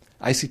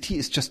 ICT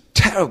is just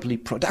terribly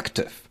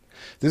productive.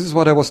 This is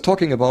what I was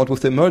talking about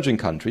with the emerging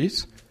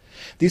countries.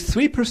 These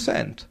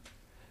 3%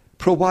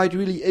 provide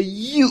really a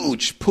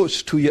huge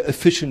push to your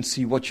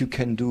efficiency, what you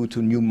can do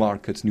to new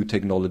markets, new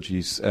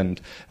technologies,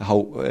 and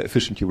how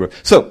efficient you work.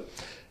 So,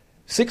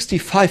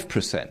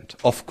 65%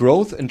 of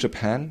growth in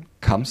Japan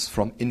comes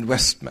from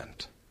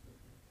investment.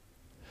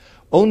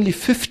 Only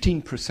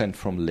 15%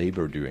 from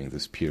labor during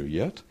this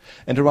period,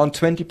 and around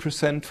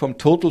 20% from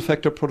total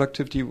factor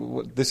productivity.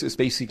 This is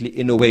basically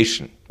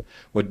innovation,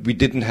 what we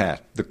didn't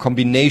have. The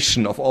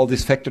combination of all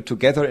these factors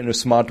together in a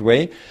smart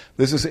way,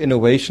 this is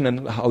innovation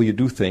and how you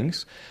do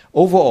things.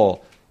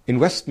 Overall,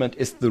 investment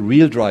is the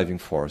real driving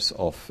force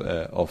of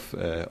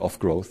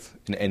growth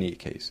in any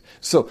case.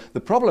 So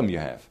the problem you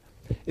have,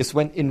 is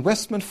when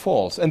investment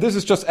falls, and this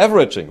is just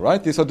averaging,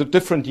 right? These are the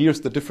different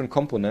years, the different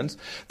components.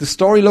 The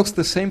story looks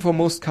the same for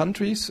most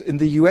countries. In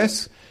the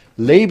US,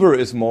 labor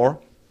is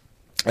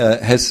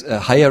has a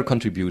higher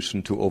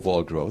contribution to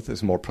overall growth,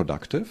 is more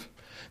productive.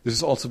 This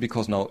is also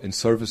because now in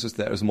services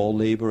there is more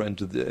labor, and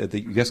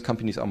the US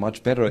companies are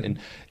much better in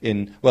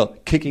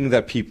kicking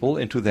their people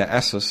into their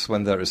asses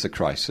when there is a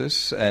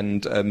crisis,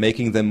 and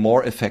making them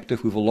more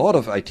effective with a lot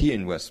of IT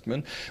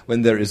investment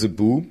when there is a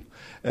boom.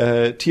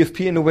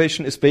 TFP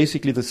innovation is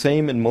basically the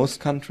same in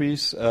most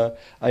countries,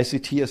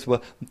 ICT as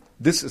well.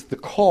 This is the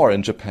core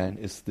in Japan,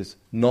 is this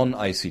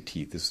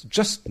non-ICT, this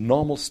just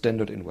normal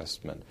standard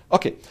investment.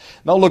 Okay,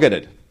 now look at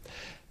it.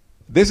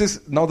 This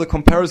is now the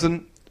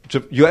comparison,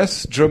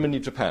 US, Germany,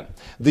 Japan.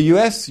 The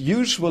US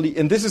usually,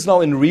 and this is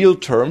now in real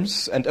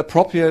terms and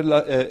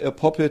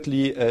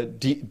appropriately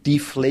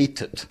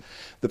deflated.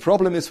 The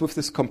problem is with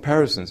these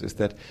comparisons is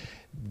that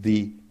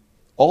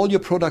all your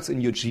products in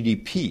your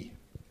GDP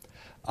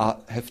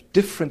have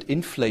different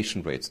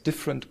inflation rates,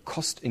 different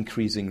cost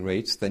increasing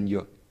rates than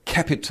your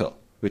capital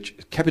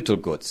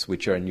goods,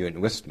 which are in your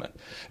investment.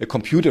 A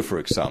computer, for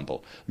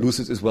example,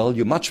 loses its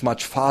value much,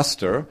 much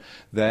faster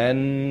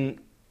than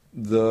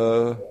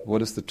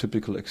what is the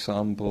typical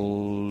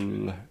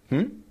example?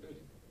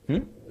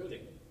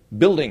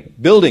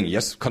 Building,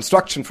 yes,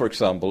 construction, for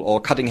example, or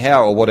cutting hair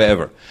or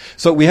whatever.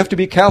 So we have to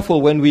be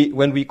careful when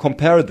we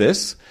compare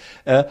this.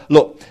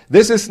 Look,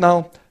 this is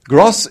now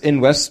gross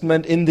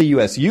investment in the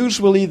US.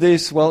 Usually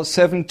this,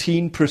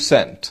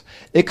 17%.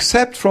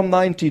 Except from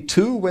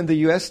 92, when the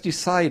US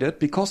decided,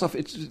 because of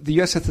it, the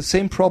US had the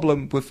same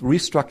problem with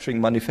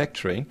restructuring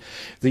manufacturing,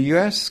 the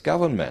US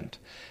government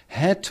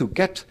had to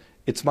get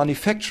its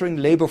manufacturing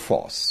labor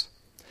force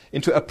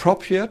into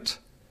appropriate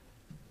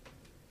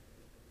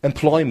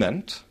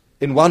employment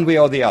in one way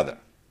or the other.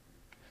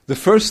 The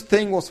first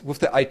thing was with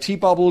the IT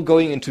bubble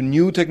going into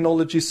new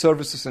technology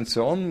services and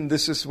so on.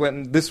 This is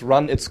when this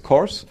ran its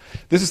course.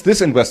 This is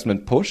this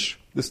investment push.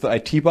 This is the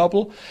IT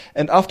bubble.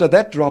 And after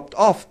that dropped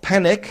off,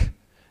 panic.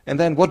 And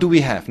then what do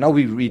we have? Now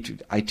we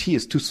read IT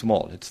is too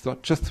small. It's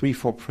not just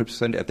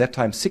 3-4%. At that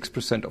time,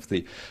 6%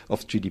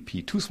 of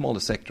GDP. Too small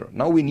a sector.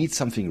 Now we need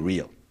something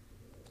real.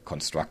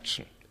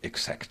 Construction.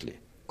 Exactly.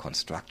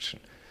 Construction.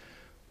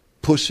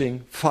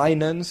 Pushing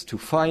finance to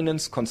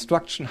finance,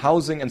 construction,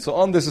 housing, and so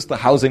on. This is the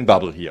housing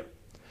bubble here.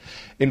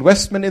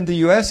 Investment in the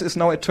US is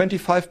now at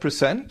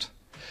 25%,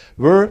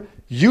 where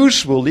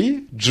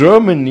usually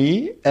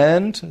Germany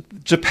and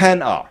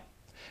Japan are.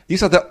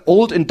 These are the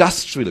old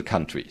industrial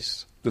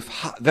countries with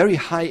very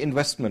high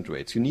investment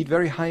rates. You need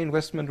very high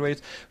investment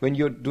rates when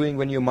you're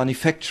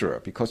manufacturer,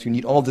 because you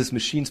need all these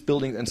machines,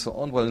 buildings, and so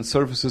on. Well, in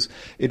services,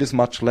 it is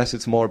much less.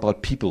 It's more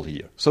about people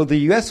here. So the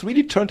US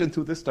really turned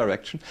into this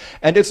direction,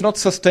 and it's not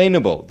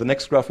sustainable. The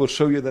next graph will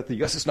show you that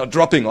the US is not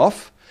dropping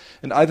off,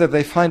 and either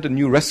they find a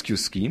new rescue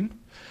scheme,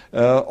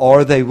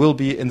 or they will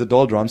be in the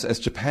doldrums, as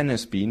Japan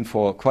has been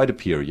for quite a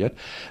period.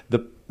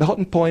 The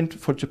hot point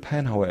for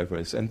Japan, however,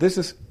 is, and this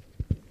is,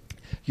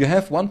 you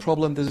have one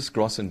problem, this is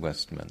gross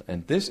investment,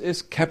 and this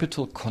is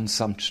capital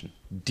consumption,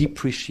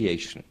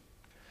 depreciation.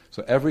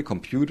 So every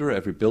computer,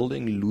 every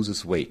building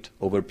loses weight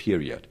over a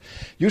period.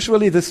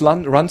 Usually this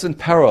runs in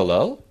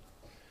parallel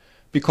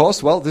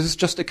because, this is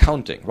just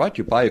accounting, right?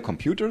 You buy a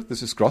computer,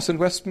 this is gross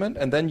investment,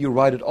 and then you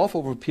write it off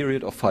over a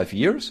period of 5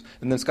 years,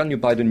 and then it's gone, you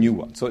buy the new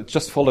one. So it's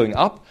just following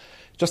up.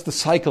 Just the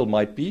cycle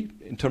might be,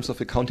 in terms of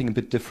accounting, a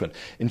bit different.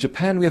 In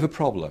Japan, we have a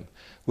problem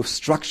with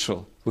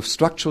structural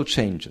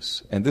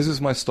changes. And this is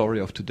my story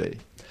of today.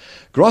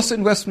 Gross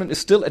investment is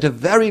still at a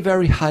very,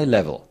 very high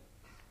level.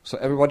 So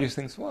everybody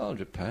thinks,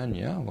 Japan,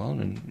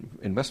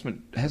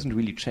 investment hasn't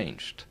really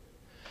changed.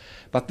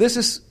 But this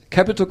is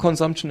capital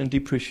consumption and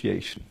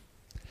depreciation.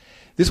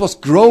 This was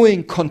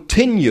growing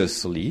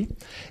continuously.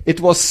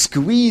 It was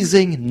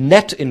squeezing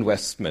net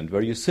investment,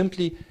 where you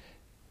simply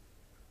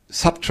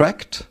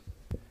subtract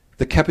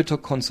the capital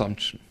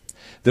consumption.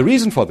 The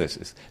reason for this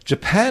is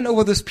Japan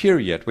over this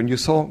period, when you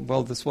saw,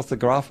 this was the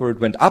graph where it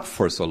went up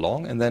for so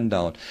long and then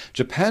down.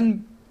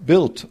 Japan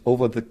built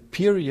over the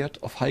period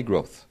of high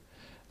growth,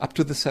 up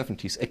to the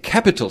 70s, a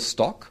capital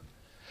stock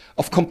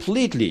of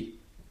completely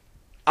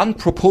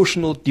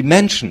unproportional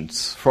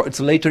dimensions for its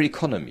later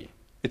economy.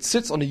 It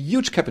sits on a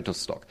huge capital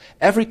stock.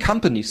 Every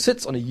company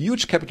sits on a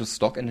huge capital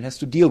stock, and it has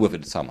to deal with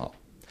it somehow.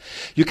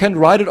 You can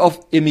write it off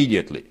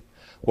immediately.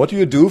 What do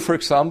you do, for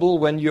example,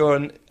 when you're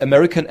an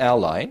American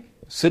airline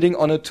sitting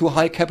on a too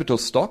high capital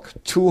stock,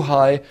 too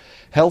high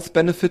health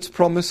benefits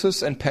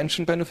promises and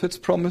pension benefits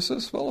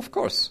promises? Well, of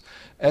course,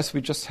 as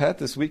we just had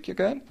this week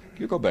again,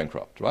 you go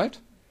bankrupt, right?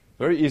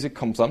 Very easy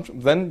consumption.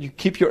 Then you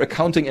keep your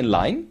accounting in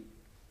line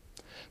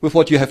with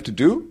what you have to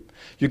do.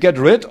 You get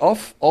rid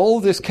of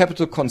all this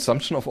capital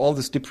consumption, of all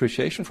this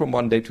depreciation from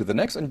one day to the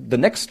next, and the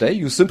next day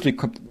you simply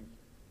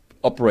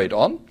operate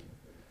on.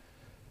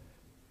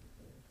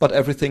 But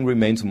everything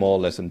remains more or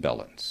less in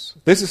balance.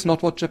 This is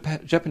not what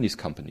Japanese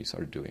companies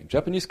are doing.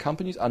 Japanese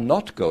companies are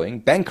not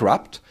going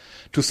bankrupt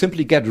to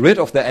simply get rid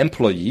of their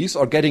employees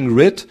or getting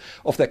rid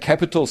of their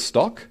capital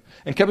stock.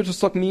 And capital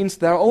stock means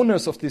there are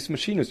owners of these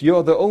machines.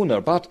 You're the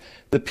owner, but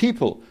the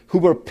people who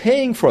were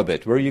paying for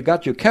that, where you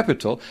got your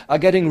capital, are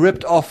getting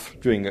ripped off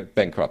during a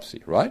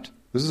bankruptcy, right?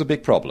 This is a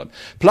big problem.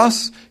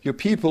 Plus, your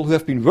people who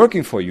have been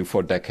working for you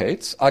for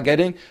decades are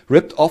getting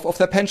ripped off of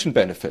their pension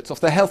benefits, of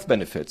their health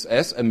benefits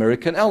as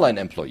American airline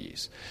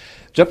employees.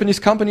 Japanese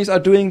companies are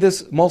doing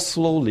this more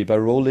slowly by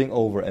rolling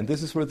over, and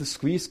this is where the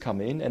squeeze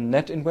come in, and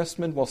net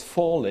investment was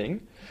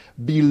falling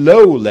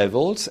below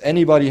levels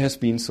anybody has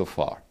been so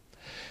far.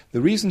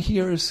 The reason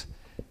here is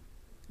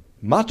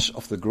much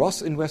of the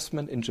gross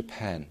investment in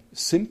Japan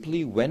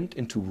simply went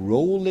into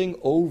rolling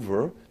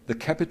over the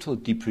capital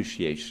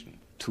depreciation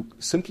to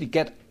simply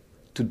get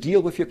to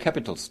deal with your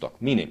capital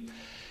stock, meaning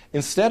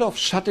instead of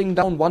shutting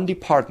down one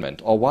department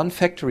or one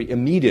factory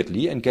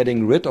immediately and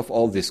getting rid of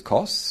all these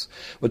costs,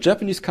 what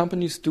Japanese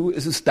companies do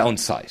is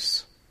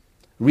downsize,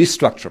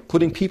 restructure,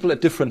 putting people at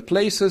different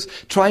places,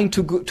 trying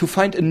to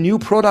find a new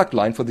product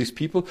line for these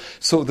people.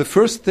 So the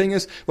first thing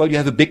is, well, you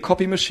have a big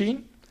copy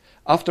machine.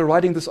 After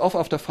writing this off,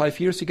 after 5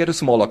 years, you get a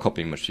smaller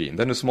copy machine.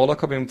 Then a smaller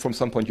copy, from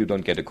some point you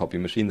don't get a copy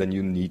machine, then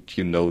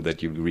you know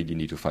that you really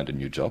need to find a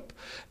new job.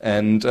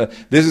 And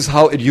this is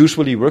how it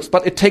usually works,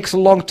 but it takes a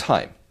long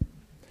time.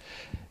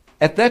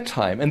 At that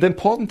time, and the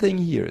important thing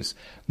here is,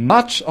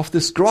 much of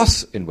this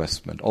gross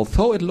investment,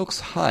 although it looks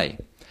high,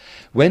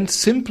 went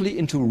simply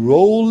into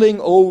rolling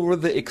over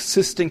the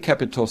existing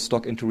capital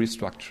stock into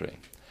restructuring.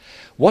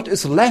 What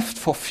is left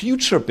for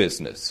future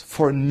business,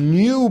 for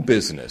new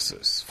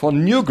businesses, for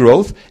new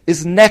growth,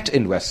 is net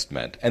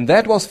investment. And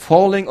that was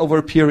falling over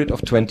a period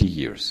of 20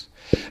 years.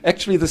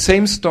 Actually, the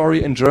same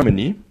story in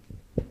Germany.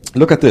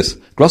 Look at this.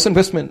 Gross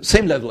investment,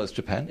 same level as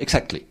Japan,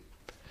 exactly.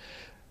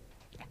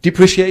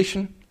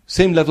 Depreciation,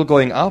 same level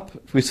going up.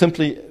 We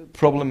simply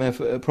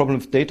have a problem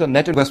with data.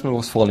 Net investment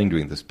was falling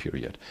during this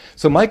period.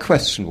 So my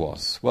question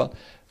was, well,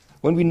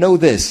 when we know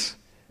this,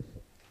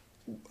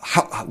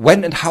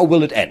 when and how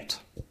will it end?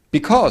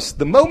 Because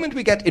the moment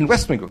we get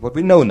investment growth, what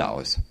we know now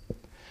is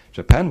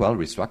Japan, well,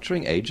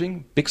 restructuring,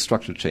 aging, big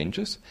structural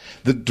changes.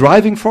 The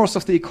driving force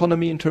of the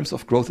economy in terms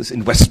of growth is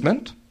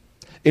investment.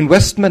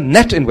 Investment,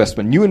 net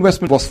investment, new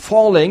investment was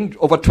falling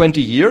over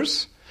 20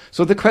 years.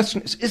 So the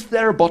question is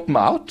there a bottom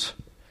out?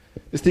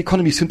 Is the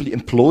economy simply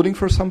imploding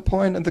for some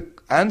point? And the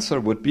answer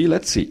would be,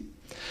 let's see.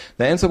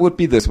 The answer would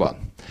be this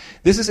one.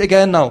 This is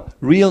again now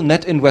real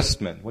net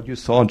investment. What you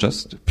saw,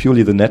 just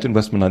purely the net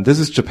investment line. This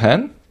is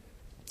Japan,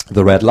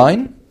 the red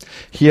line.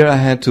 Here I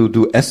had to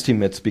do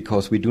estimates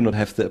because we do not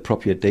have the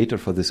appropriate data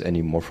for this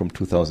anymore from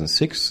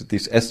 2006.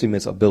 These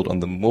estimates are built on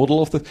the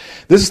model of the...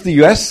 This is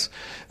the US,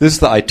 this is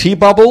the IT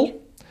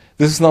bubble,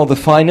 this is now the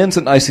finance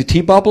and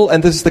ICT bubble,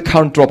 and this is the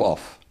current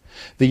drop-off.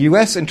 The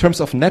US, in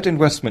terms of net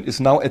investment, is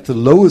now at the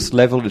lowest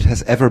level it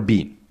has ever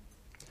been,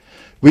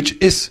 which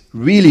is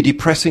really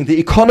depressing the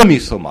economy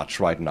so much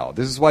right now.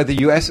 This is why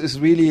the US is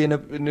really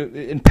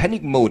in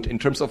panic mode in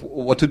terms of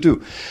what to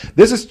do.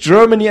 This is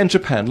Germany and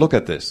Japan. Look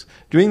at this.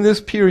 During this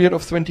period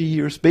of 20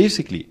 years,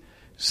 basically,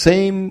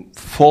 same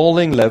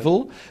falling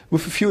level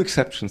with a few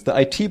exceptions. The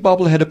IT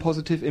bubble had a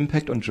positive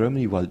impact on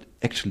Germany, while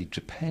actually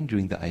Japan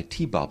during the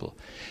IT bubble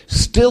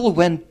still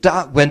went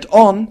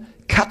on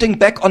cutting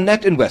back on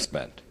net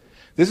investment.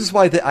 This is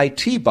why the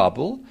IT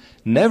bubble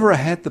never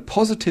had the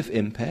positive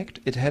impact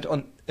it had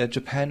on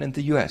Japan and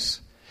the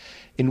US.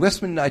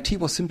 Investment in IT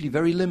was simply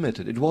very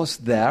limited. It was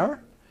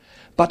there,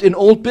 but in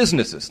old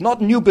businesses, not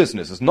new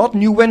businesses, not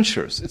new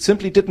ventures. It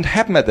simply didn't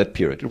happen at that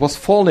period. It was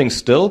falling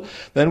still.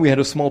 Then we had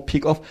a small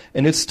peak off,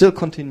 and it's still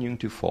continuing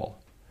to fall.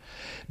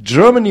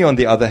 Germany, on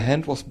the other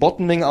hand, was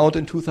bottoming out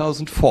in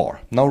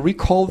 2004. Now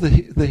recall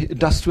the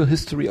industrial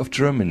history of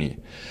Germany.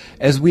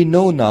 As we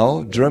know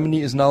now,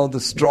 Germany is now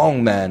the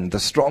strong man, the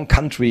strong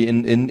country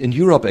in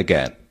Europe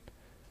again.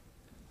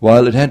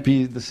 While it had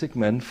been the sick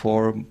man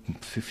for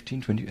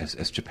 15, 20 years,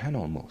 as Japan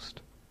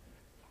almost.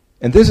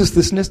 And this is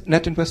this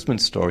net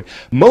investment story.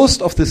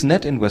 Most of this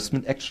net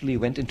investment actually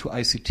went into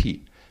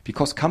ICT,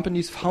 because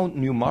companies found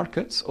new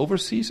markets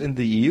overseas in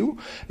the EU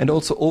and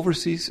also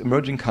overseas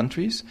emerging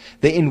countries.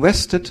 They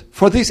invested,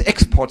 for these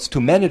exports to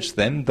manage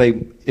them,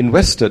 they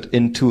invested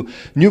into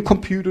new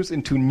computers,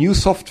 into new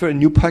software,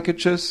 new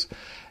packages,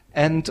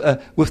 and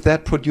with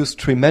that produced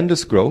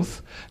tremendous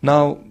growth.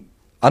 Now,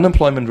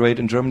 unemployment rate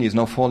in Germany is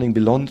now falling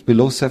below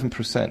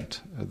 7%.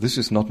 This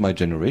is not my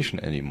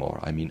generation anymore.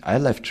 I mean, I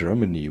left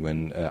Germany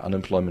when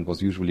unemployment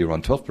was usually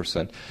around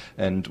 12%,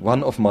 and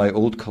one of my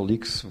old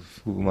colleagues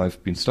whom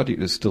I've been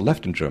studying is still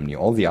left in Germany.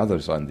 All the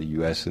others are in the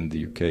US, in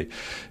the UK,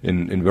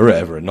 in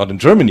wherever, not in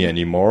Germany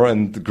anymore,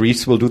 and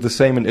Greece will do the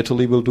same, and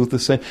Italy will do the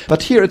same.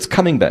 But here it's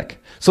coming back.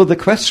 So the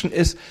question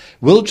is,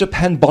 will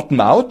Japan bottom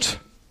out,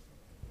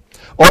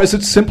 or is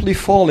it simply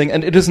falling?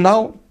 And it is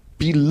now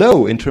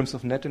below, in terms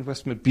of net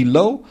investment,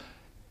 below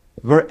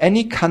where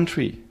any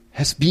country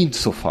has been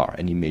so far,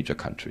 any major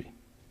country.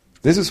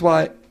 This is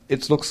why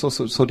it looks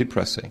so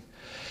depressing.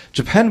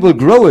 Japan will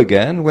grow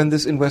again when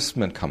this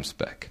investment comes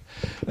back.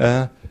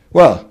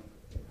 Well,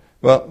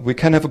 Well, we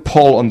can have a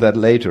poll on that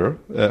later,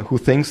 who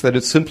thinks that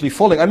it's simply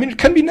falling. I mean, it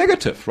can be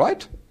negative,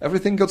 right?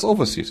 Everything goes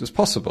overseas. It's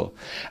possible.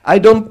 I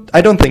don't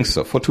think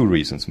so, for two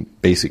reasons,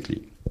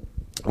 basically.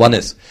 One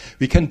is,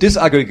 we can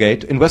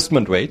disaggregate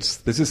investment rates.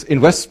 This is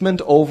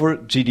investment over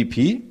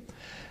GDP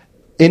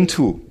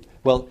into,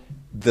 well,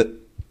 the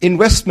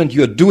investment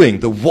you're doing,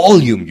 the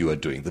volume you are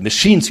doing, the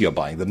machines you're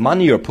buying, the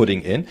money you're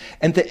putting in,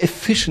 and the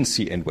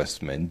efficiency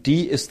investment.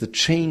 D is the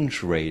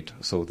change rate,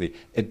 so the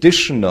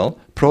additional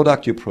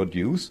product you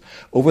produce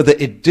over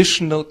the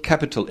additional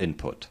capital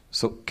input,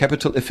 so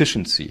capital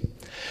efficiency.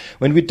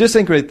 When we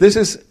disaggregate,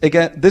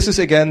 this is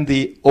again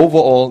the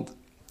overall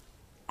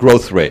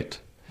growth rate.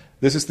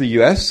 This is the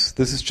US,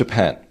 this is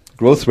Japan.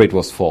 Growth rate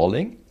was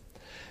falling.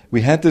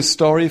 We had this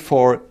story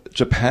for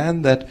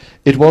Japan that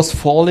it was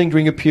falling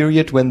during a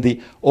period when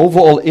the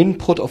overall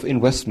input of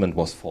investment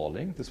was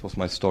falling. This was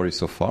my story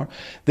so far.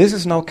 This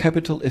is now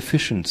capital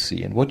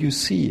efficiency. And what you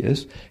see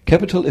is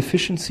capital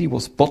efficiency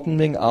was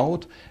bottoming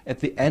out at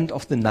the end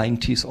of the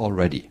 90s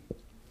already.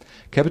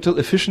 Capital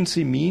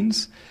efficiency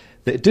means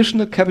the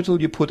additional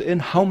capital you put in,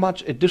 how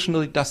much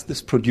additionally does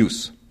this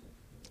produce?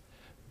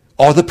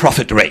 Or the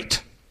profit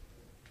rate.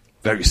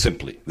 Very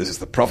simply, this is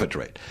the profit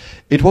rate.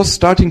 It was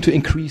starting to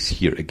increase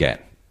here again.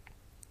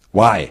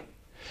 Why?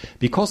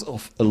 Because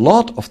of a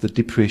lot of the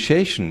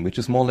depreciation, which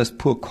is more or less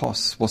poor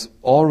costs, was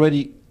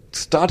already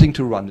starting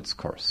to run its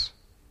course.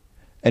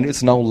 And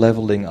it's now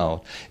leveling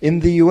out.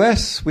 In the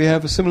US, we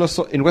have a similar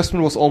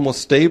investment was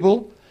almost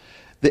stable.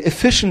 The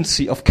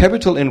efficiency of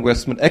capital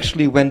investment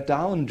actually went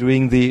down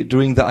during the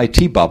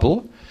IT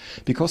bubble,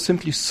 because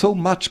simply so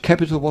much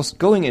capital was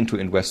going into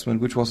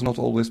investment, which was not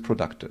always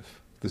productive.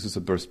 This is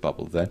a burst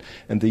bubble then.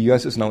 And the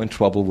US is now in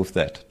trouble with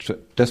that,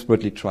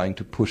 desperately trying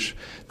to push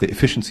the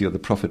efficiency of the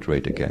profit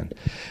rate again.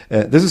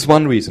 This is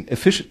one reason.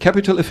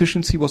 Capital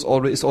efficiency is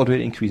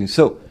already increasing.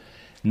 So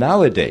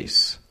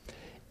nowadays,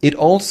 it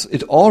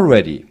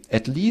already,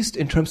 at least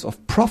in terms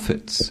of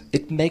profits,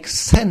 it makes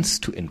sense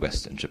to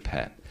invest in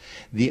Japan.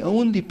 The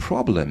only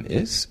problem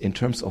is, in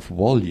terms of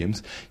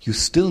volumes, you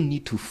still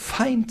need to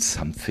find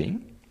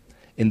something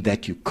in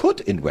that you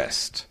could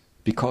invest,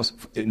 because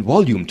in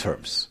volume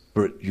terms,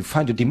 where you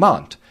find a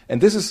demand.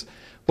 And this is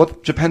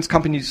what Japan's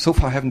companies so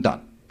far haven't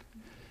done.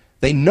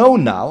 They know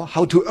now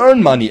how to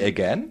earn money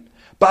again,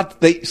 but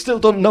they still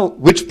don't know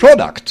which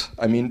product.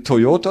 I mean,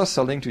 Toyota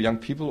selling to young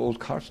people old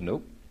cars,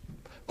 no.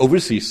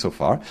 Overseas so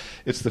far,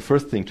 it's the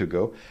first thing to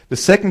go. The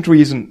second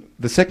reason,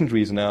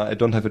 I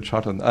don't have a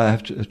chart on, I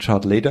have a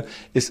chart later,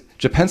 is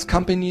Japan's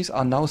companies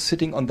are now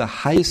sitting on the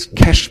highest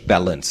cash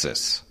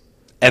balances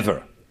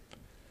ever.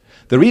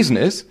 The reason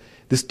is,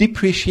 this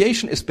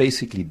depreciation is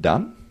basically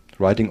done,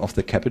 writing off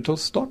the capital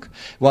stock,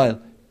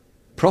 while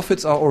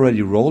profits are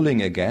already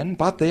rolling again,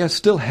 but they are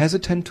still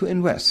hesitant to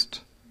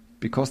invest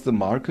because the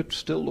market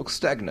still looks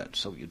stagnant,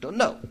 so you don't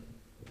know.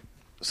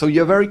 So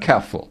you're very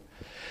careful.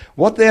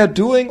 What they are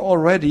doing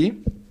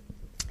already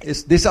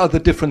is, these are the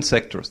different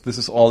sectors. This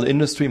is all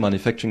industry,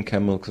 manufacturing,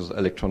 chemicals,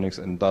 electronics,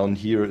 and down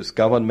here is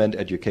government,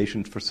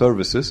 education for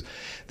services.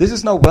 This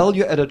is now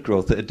value-added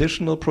growth, the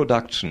additional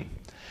production,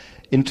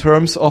 in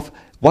terms of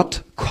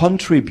what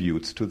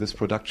contributes to this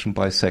production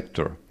by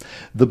sector.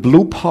 The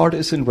blue part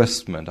is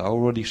investment. I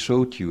already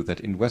showed you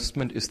that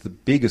investment is the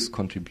biggest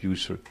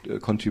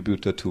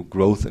contributor to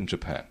growth in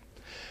Japan.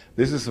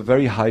 This is a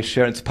very high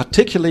share. It's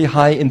particularly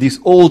high in these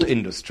old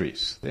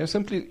industries. They are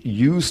simply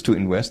used to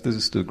invest. This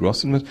is still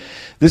gross investment.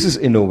 This is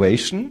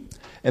innovation.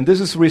 And this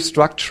is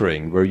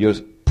restructuring, where you're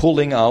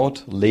pulling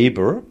out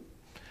labor.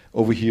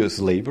 Over here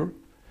is labor.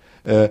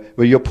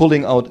 Where you're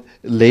pulling out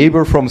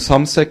labor from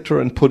some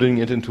sector and putting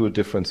it into a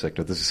different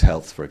sector. This is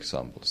health, for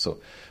example. So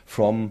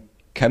from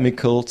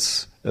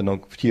chemicals,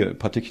 here in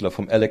particular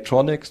from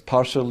electronics,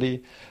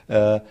 partially,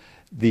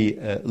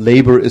 the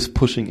labor is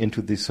pushing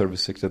into the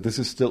service sector. This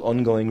is still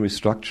ongoing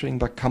restructuring,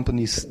 but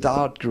companies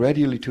start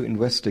gradually to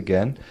invest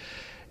again.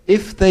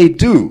 If they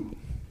do,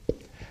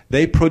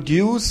 they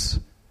produce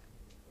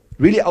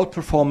really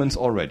outperformance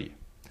already.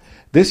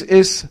 This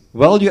is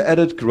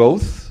value-added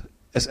growth.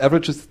 As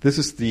averages, this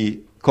is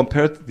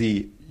compared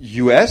the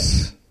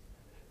US,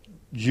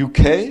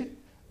 UK,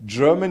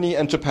 Germany,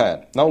 and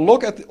Japan. Now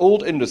look at the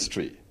old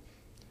industry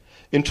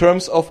in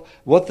terms of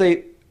what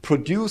they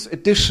produce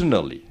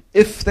additionally.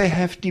 If they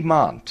have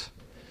demand,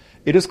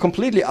 it is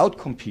completely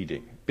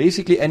outcompeting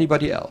basically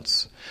anybody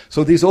else.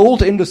 So these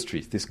old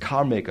industries, these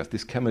car makers,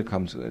 these chemical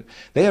companies,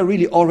 they are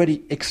really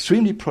already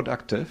extremely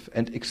productive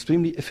and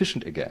extremely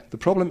efficient again. The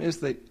problem is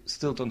they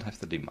still don't have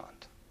the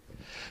demand.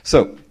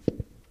 So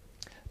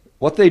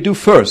what they do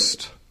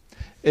first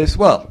is,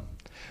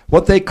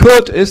 what they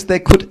could is they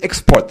could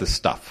export the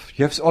stuff.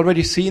 You have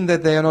already seen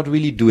that they are not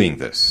really doing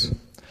this.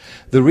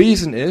 The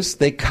reason is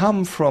they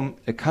come from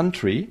a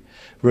country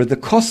where the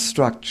cost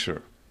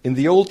structure in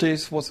the old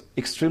days was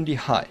extremely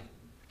high.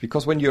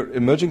 Because when you're an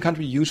emerging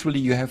country, usually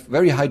you have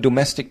very high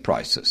domestic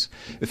prices.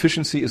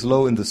 Efficiency is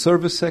low in the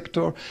service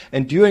sector.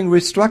 And during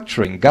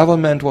restructuring,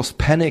 government was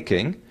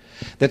panicking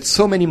that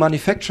so many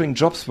manufacturing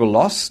jobs were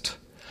lost.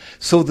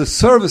 So the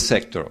service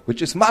sector,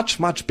 which is much,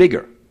 much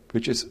bigger,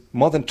 which is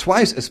more than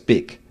twice as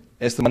big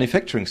as the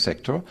manufacturing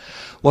sector,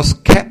 was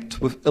kept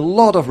with a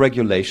lot of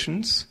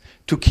regulations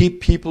to keep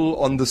people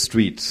on the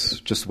streets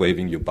just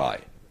waving you by,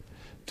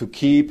 to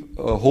keep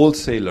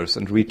wholesalers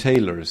and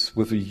retailers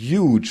with a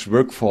huge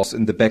workforce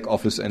in the back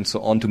office and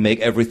so on to make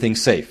everything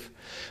safe.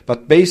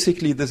 But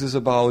basically, this is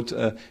about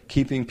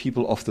keeping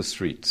people off the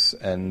streets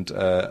and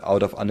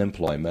out of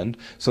unemployment.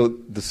 So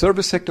the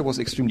service sector was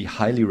extremely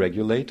highly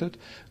regulated,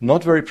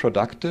 not very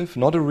productive,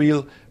 not a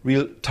real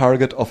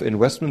target of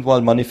investment,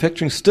 while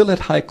manufacturing still at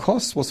high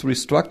costs was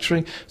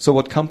restructuring. So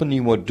what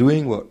companies were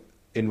doing were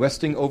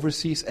investing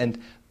overseas and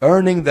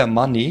earning their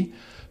money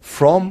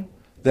from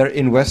their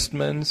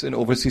investments in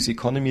overseas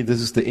economy. This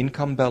is the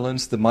income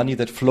balance, the money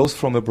that flows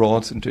from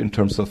abroad in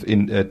terms of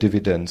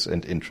dividends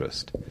and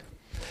interest.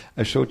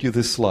 I showed you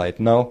this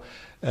slide. Now,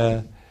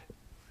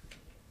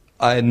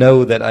 I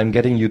know that I'm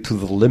getting you to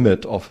the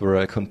limit of where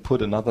I can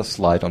put another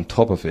slide on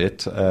top of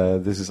it.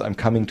 I'm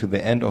coming to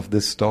the end of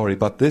this story,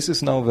 but this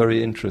is now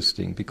very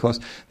interesting because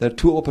there are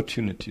two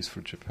opportunities for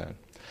Japan.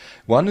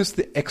 One is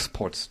the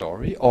export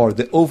story or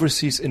the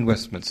overseas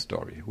investment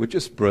story, which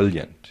is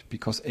brilliant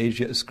because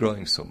Asia is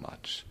growing so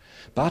much.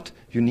 But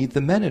you need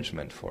the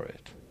management for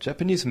it.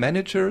 Japanese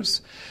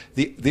managers,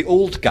 the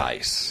old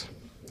guys,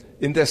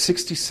 in their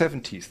 60s,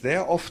 70s, they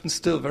are often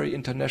still very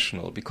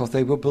international because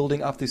they were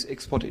building up these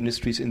export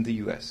industries in the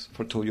US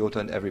for Toyota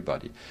and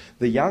everybody.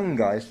 The young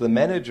guys, the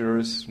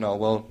managers, now,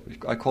 well,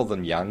 I call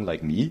them young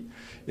like me,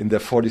 in their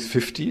 40s,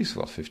 50s,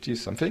 well, 50s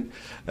something,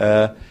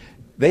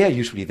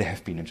 they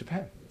have been in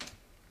Japan.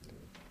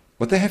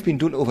 What they have been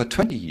doing over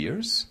 20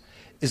 years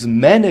is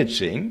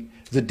managing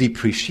the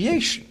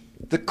depreciation,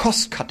 the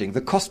cost cutting,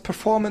 the cost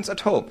performance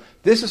at home.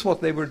 This is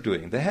what they were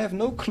doing. They have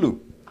no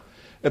clue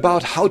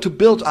about how to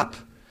build up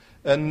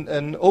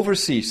an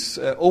overseas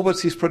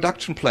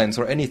production plans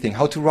or anything,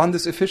 how to run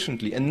this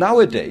efficiently. And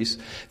nowadays,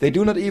 they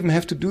do not even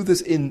have to do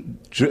this in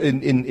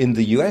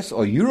the US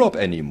or Europe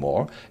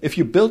anymore. If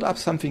you build up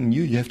something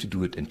new, you have to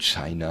do it in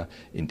China,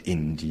 in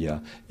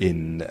India,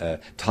 in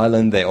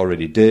Thailand, they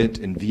already did,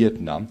 in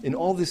Vietnam, in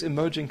all these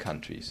emerging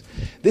countries.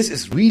 This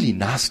is really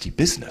nasty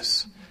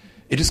business.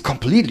 It is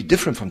completely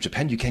different from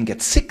Japan. You can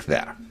get sick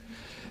there.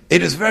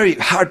 It is very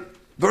hard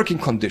working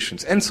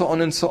conditions, and so on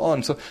and so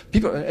on. So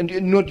people, and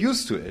you're not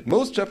used to it.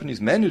 Most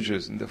Japanese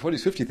managers in the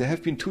 40s, 50s, they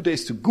have been 2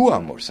 days to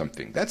Guam or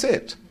something. That's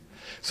it.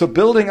 So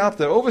building up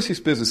their overseas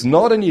business is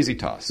not an easy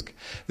task.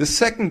 The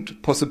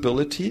second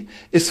possibility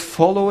is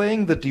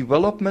following the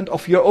development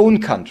of your own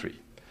country.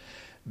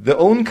 The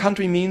own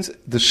country means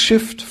the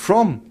shift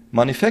from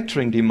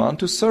manufacturing demand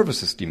to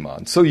services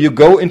demand. So you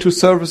go into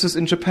services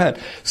in Japan.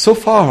 So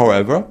far,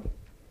 however,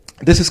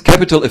 this is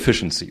capital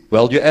efficiency.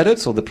 Value added,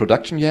 so the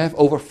production you have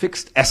over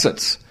fixed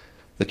assets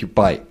that you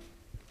buy.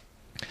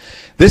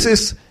 This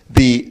is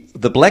the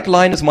black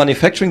line is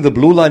manufacturing, the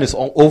blue line is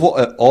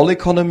all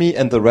economy,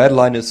 and the red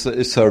line is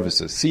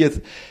services. See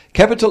it,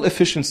 capital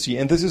efficiency,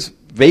 and this is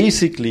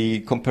basically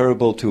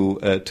comparable to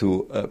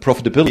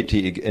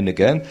profitability. And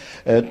again,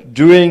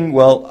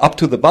 up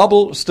to the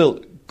bubble, still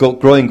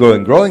growing,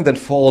 then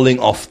falling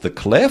off the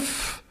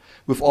cliff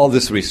with all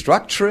this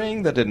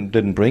restructuring that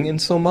didn't bring in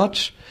so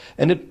much.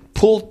 And it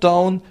pulled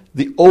down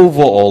the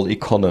overall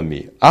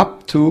economy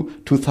up to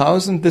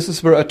 2000. This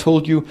is where I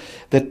told you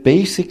that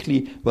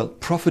basically,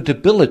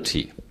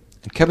 profitability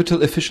and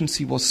capital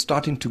efficiency was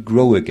starting to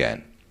grow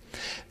again.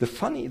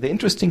 The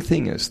interesting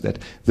thing is that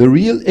the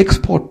real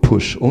export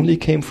push only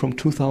came from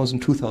 2000,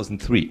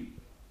 2003.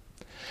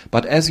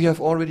 But as you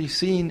have already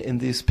seen in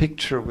this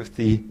picture with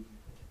the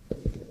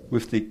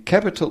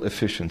capital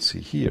efficiency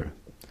here,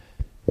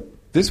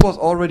 this was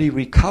already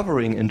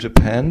recovering in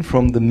Japan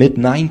from the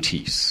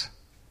mid-90s,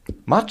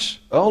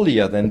 much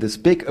earlier than this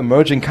big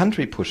emerging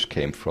country push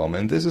came from.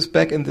 And this is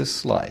back in this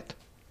slide.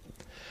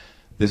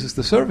 This is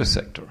the service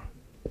sector.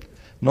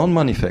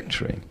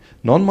 Non-manufacturing.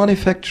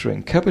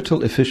 Non-manufacturing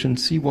capital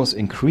efficiency was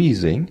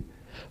increasing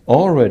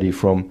already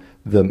from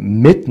the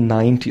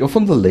mid-90s, or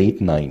from the late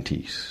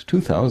 90s,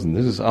 2000.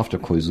 This is after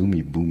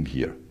Koizumi boom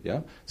here.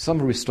 Yeah, some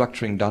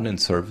restructuring done in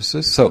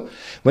services. So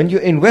when you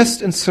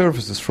invest in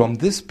services from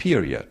this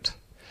period,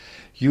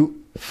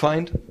 you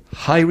find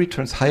high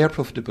returns, higher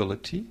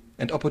profitability,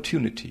 and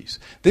opportunities.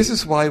 This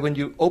is why when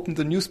you open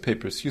the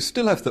newspapers, you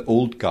still have the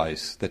old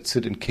guys that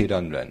sit in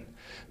Keidanren,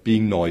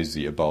 being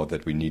noisy about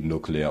that we need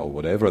nuclear or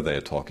whatever they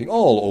are talking.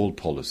 All old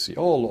policy,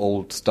 all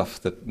old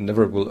stuff that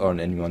never will earn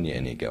any money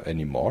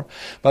anymore.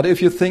 But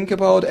if you think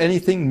about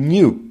anything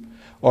new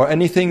or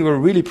anything where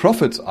really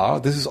profits are,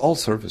 this is all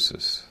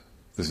services.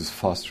 This is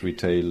fast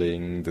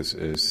retailing, this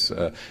is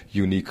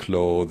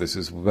Uniqlo, this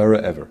is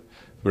wherever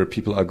where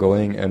people are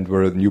going and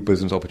where a new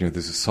business opportunity,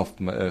 this is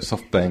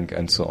SoftBank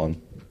and so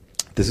on.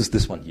 This is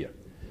this one here.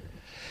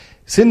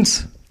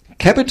 Since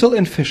capital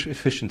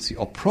efficiency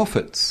or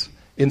profits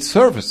in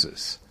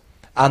services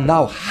are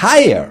now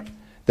higher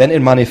than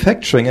in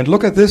manufacturing, and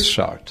look at this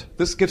chart.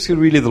 This gives you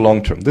really the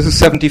long term. This is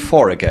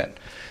 74 again.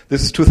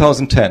 This is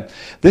 2010.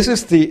 This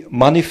is the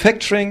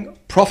manufacturing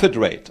profit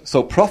rate,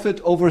 so profit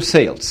over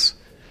sales.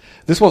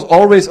 This was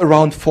always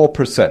around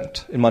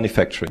 4% in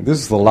manufacturing. This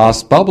is the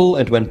last bubble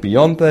and went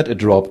beyond that. It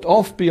dropped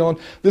off beyond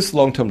this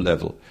long-term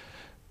level.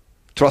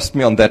 Trust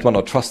me on that one,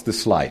 or trust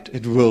this slide.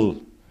 It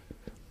will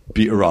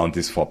be around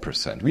this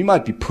 4%. We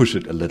might push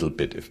it a little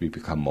bit if we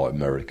become more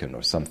American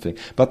or something.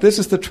 But this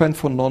is the trend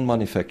for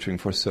non-manufacturing,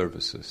 for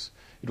services.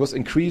 It was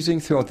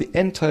increasing throughout the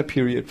entire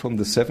period from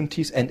the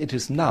 70s, and it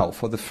is now,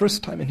 for the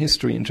first time in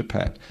history in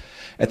Japan,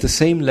 at the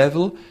same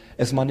level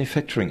as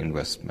manufacturing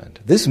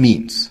investment. This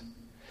means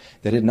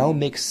that it now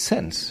makes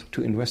sense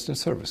to invest in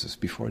services.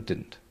 Before it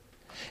didn't.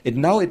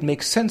 It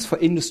makes sense for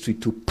industry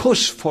to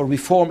push for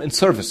reform in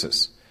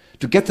services,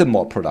 to get them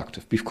more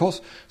productive,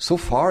 because so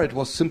far it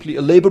was simply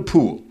a labor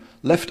pool,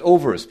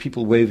 leftovers,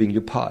 people waving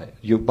you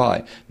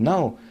by.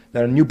 Now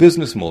there are new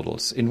business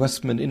models,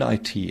 investment in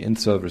IT, in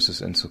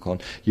services, and so on.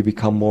 You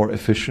become more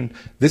efficient.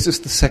 This is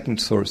the second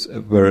source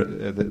where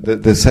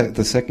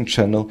the second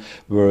channel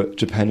where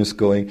Japan is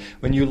going.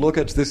 When you look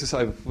at this,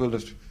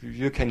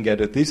 you can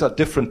get it. These are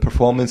different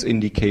performance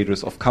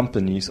indicators of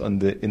companies in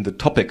the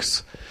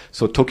topics.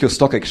 So Tokyo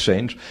Stock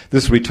Exchange,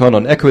 this return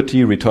on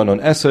equity, return on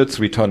assets,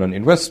 return on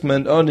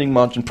investment, earning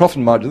margin,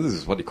 profit margin. This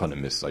is what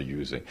economists are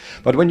using.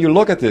 But when you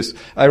look at this,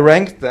 I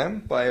ranked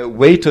them by a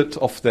weighted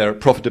of their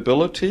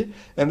profitability,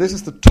 and this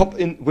is the top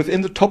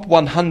within the top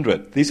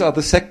 100. These are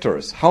the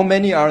sectors. How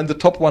many are in the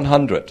top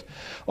 100?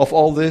 Of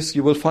all this,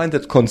 you will find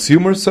that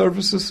consumer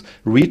services,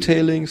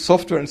 retailing,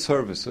 software and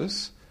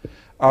services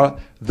are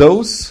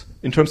those,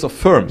 in terms of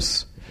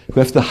firms, who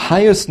have the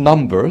highest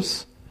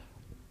numbers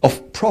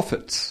of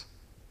profits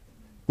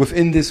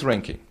within this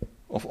ranking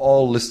of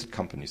all listed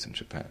companies in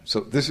Japan. So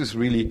this is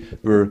really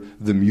where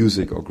the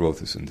music or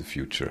growth is in the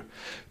future.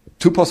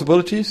 Two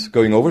possibilities: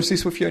 going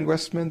overseas with your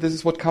investment. This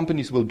is what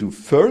companies will do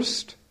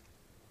first,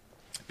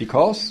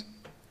 because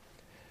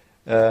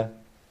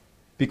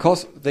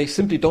they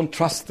simply don't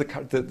trust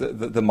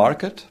the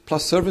market.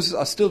 Plus, services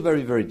are still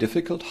very, very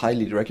difficult,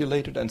 highly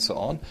regulated, and so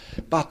on.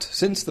 But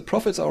since the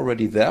profits are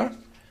already there,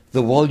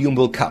 the volume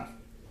will come.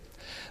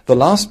 The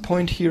last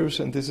point here is,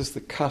 and this is the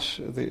cash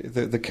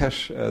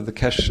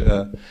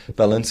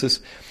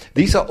balances.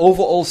 These are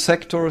overall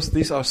sectors.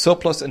 These are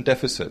surplus and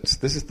deficits.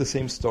 This is the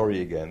same story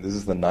again. This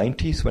is the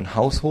 90s when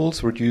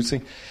households were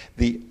using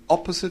the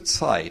opposite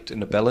side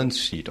in a balance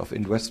sheet of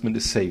investment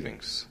is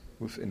savings.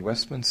 With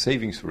investment,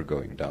 savings were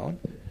going down.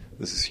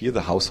 This is here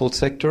the household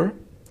sector.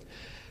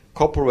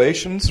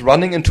 Corporations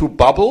running into a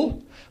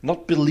bubble,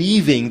 not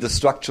believing the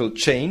structural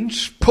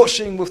change,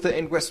 pushing with the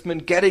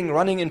investment,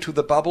 running into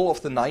the bubble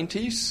of the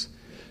 90s,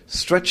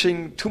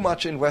 stretching too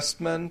much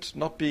investment,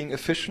 not being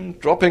efficient,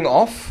 dropping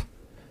off.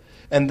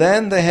 And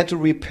then they had to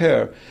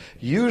repair.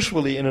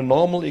 Usually in a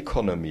normal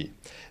economy,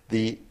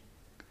 the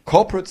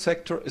corporate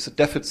sector is a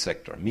deficit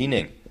sector,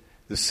 meaning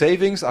the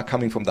savings are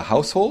coming from the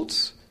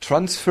households,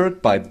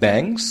 transferred by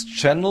banks,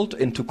 channeled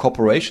into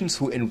corporations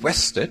who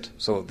invested,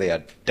 so they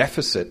are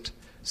deficit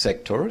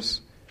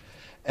sectors,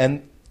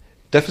 and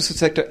deficit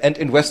sector and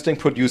investing,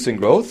 producing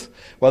growth,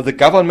 while the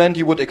government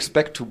you would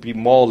expect to be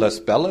more or less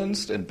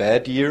balanced, in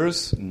bad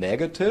years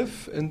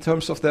negative in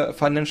terms of their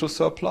financial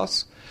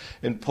surplus,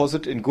 in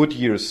good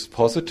years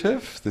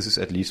positive. This is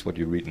at least what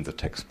you read in the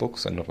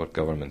textbooks and not what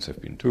governments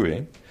have been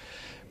doing.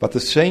 But the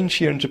change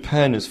here in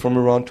Japan is from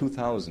around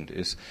 2000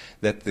 is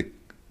that the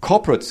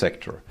corporate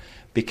sector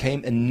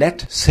became a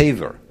net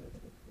saver.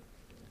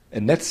 A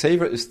net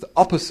saver is the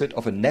opposite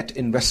of a net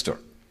investor.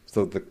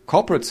 So the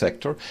corporate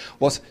sector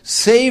was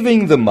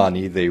saving the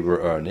money they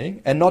were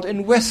earning and not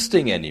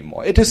investing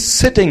anymore. It is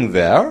sitting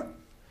there.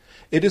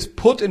 It is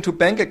put into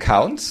bank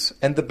accounts,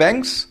 and the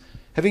banks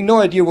having no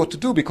idea what to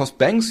do, because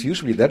banks,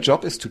 usually their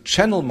job is to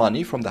channel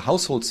money from the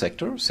household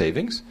sector,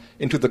 savings,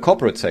 into the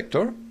corporate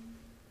sector.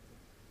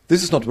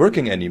 This is not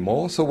working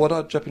anymore, so what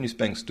are Japanese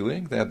banks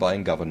doing? They are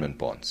buying government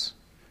bonds.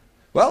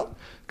 Well,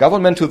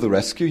 government to the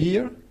rescue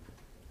here.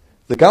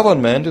 The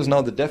government is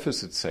now the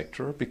deficit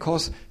sector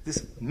because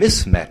this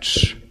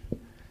mismatch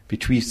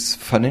between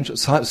financial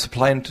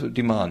supply and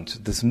demand,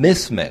 this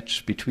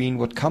mismatch between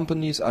what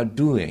companies are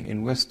doing,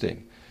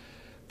 investing,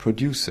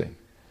 producing,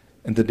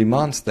 and the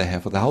demands they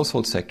have, or the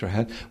household sector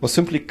had, was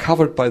simply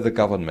covered by the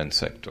government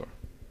sector.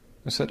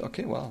 I said,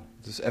 okay, well,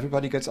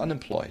 everybody gets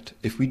unemployed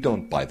if we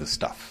don't buy the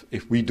stuff,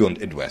 if we don't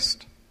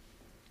invest.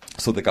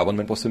 So the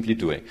government was simply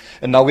doing.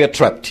 And now we are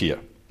trapped here.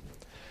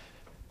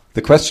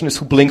 The question is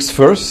who blinks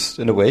first,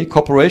 in a way.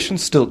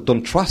 Corporations still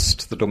don't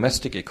trust the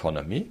domestic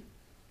economy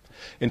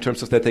in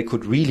terms of that they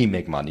could really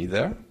make money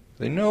there.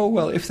 They know,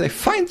 well, if they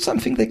find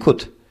something, they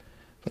could.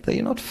 But they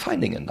are not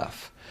finding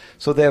enough.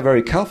 So they are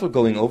very careful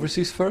going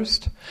overseas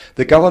first.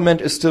 The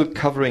government is still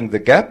covering the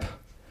gap.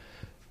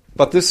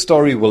 But this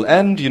story will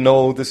end. You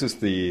know, this is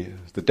the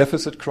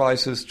deficit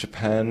crisis.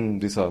 Japan,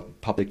 these are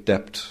public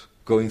debt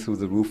going through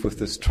the roof with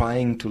this,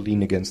 trying to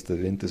lean against the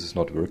wind. This is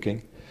not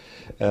working.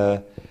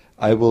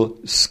 I will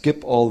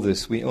skip all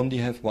this. We only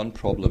have one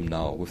problem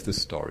now with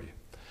this story.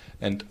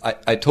 And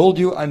I told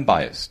you I'm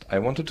biased. I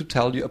wanted to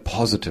tell you a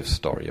positive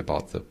story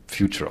about the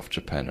future of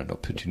Japan and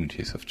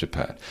opportunities of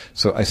Japan.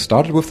 So I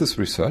started with this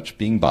research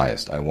being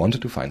biased. I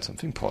wanted to find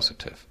something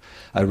positive.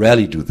 I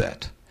rarely do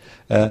that.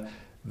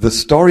 The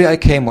story I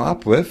came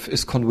up with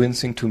is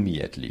convincing to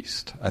me, at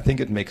least. I think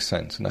it makes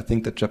sense, and I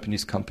think that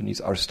Japanese companies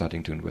are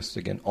starting to invest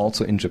again,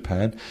 also in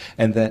Japan,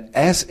 and that,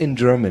 as in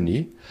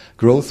Germany,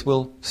 growth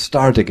will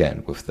start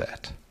again with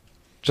that.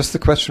 Just the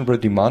question where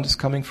demand is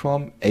coming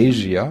from.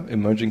 Asia,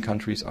 emerging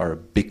countries are a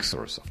big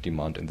source of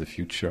demand in the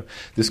future.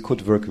 This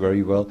could work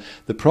very well.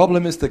 The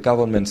problem is the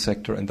government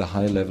sector and the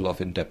high level of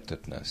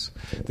indebtedness.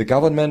 The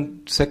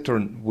government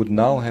sector would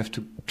now have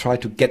to try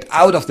to get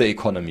out of the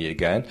economy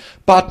again,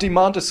 but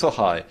demand is so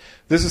high.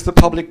 This is the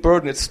public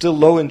burden. It's still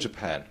low in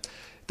Japan.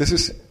 This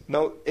is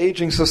now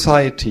aging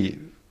society.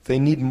 They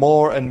need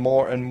more and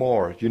more and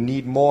more. You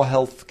need more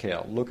health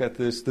care. Look at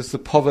this. This is the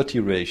poverty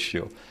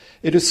ratio.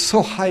 It is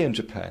so high in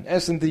Japan,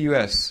 as in the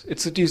US.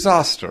 It's a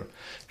disaster.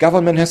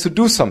 Government has to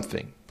do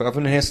something.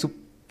 Government has to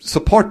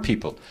support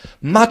people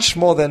much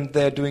more than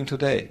they're doing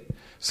today.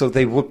 So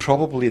they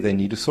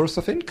need a source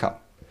of income.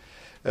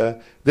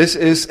 This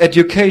is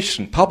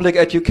education, public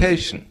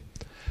education.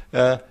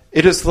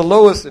 It is the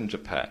lowest in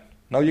Japan.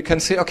 Now you can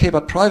say, okay,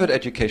 but private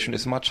education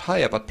is much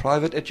higher, but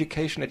private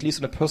education, at least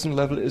on a personal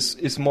level,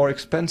 is more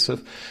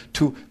expensive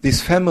to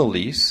these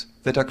families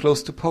that are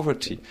close to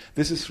poverty.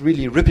 This is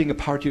really ripping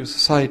apart your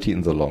society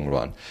in the long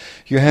run.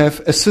 You have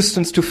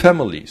assistance to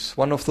families,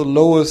 one of the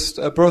lowest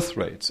birth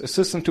rates.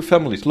 Assistance to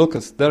families. Look,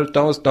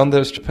 down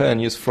there is Japan,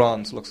 here's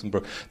France,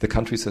 Luxembourg, the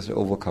countries that have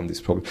overcome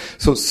these problems.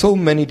 So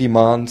many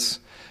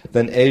demands,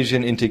 then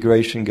Asian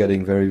integration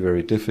getting very,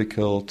 very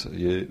difficult,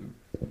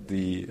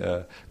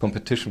 the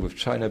competition with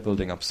China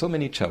building up, so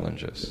many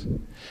challenges.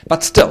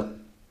 But still,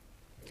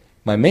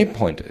 my main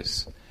point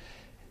is,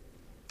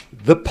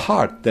 the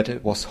part that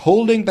it was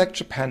holding back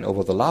Japan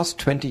over the last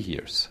 20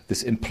 years,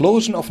 this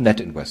implosion of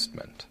net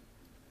investment,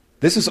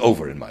 this is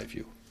over in my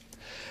view.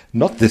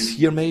 Not this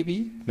year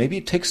maybe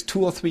it takes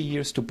 2 or 3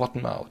 years to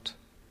bottom out.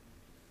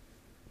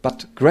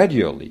 But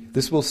gradually,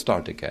 this will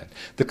start again.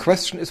 The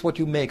question is what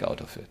you make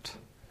out of it.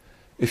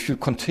 If you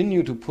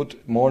continue to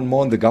put more and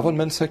more in the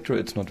government sector,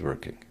 it's not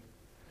working.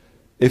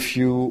 If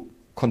you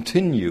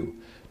continue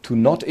to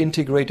not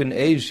integrate in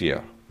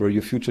Asia, where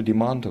your future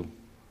demand,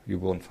 you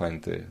won't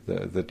find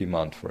the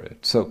demand for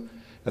it. So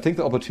I think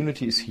the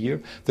opportunity is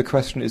here. The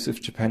question is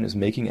if Japan is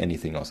making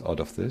anything else out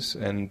of this,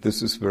 and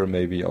this is where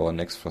maybe our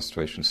next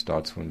frustration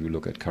starts when we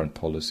look at current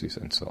policies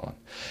and so on.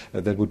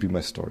 That would be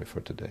my story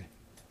for today.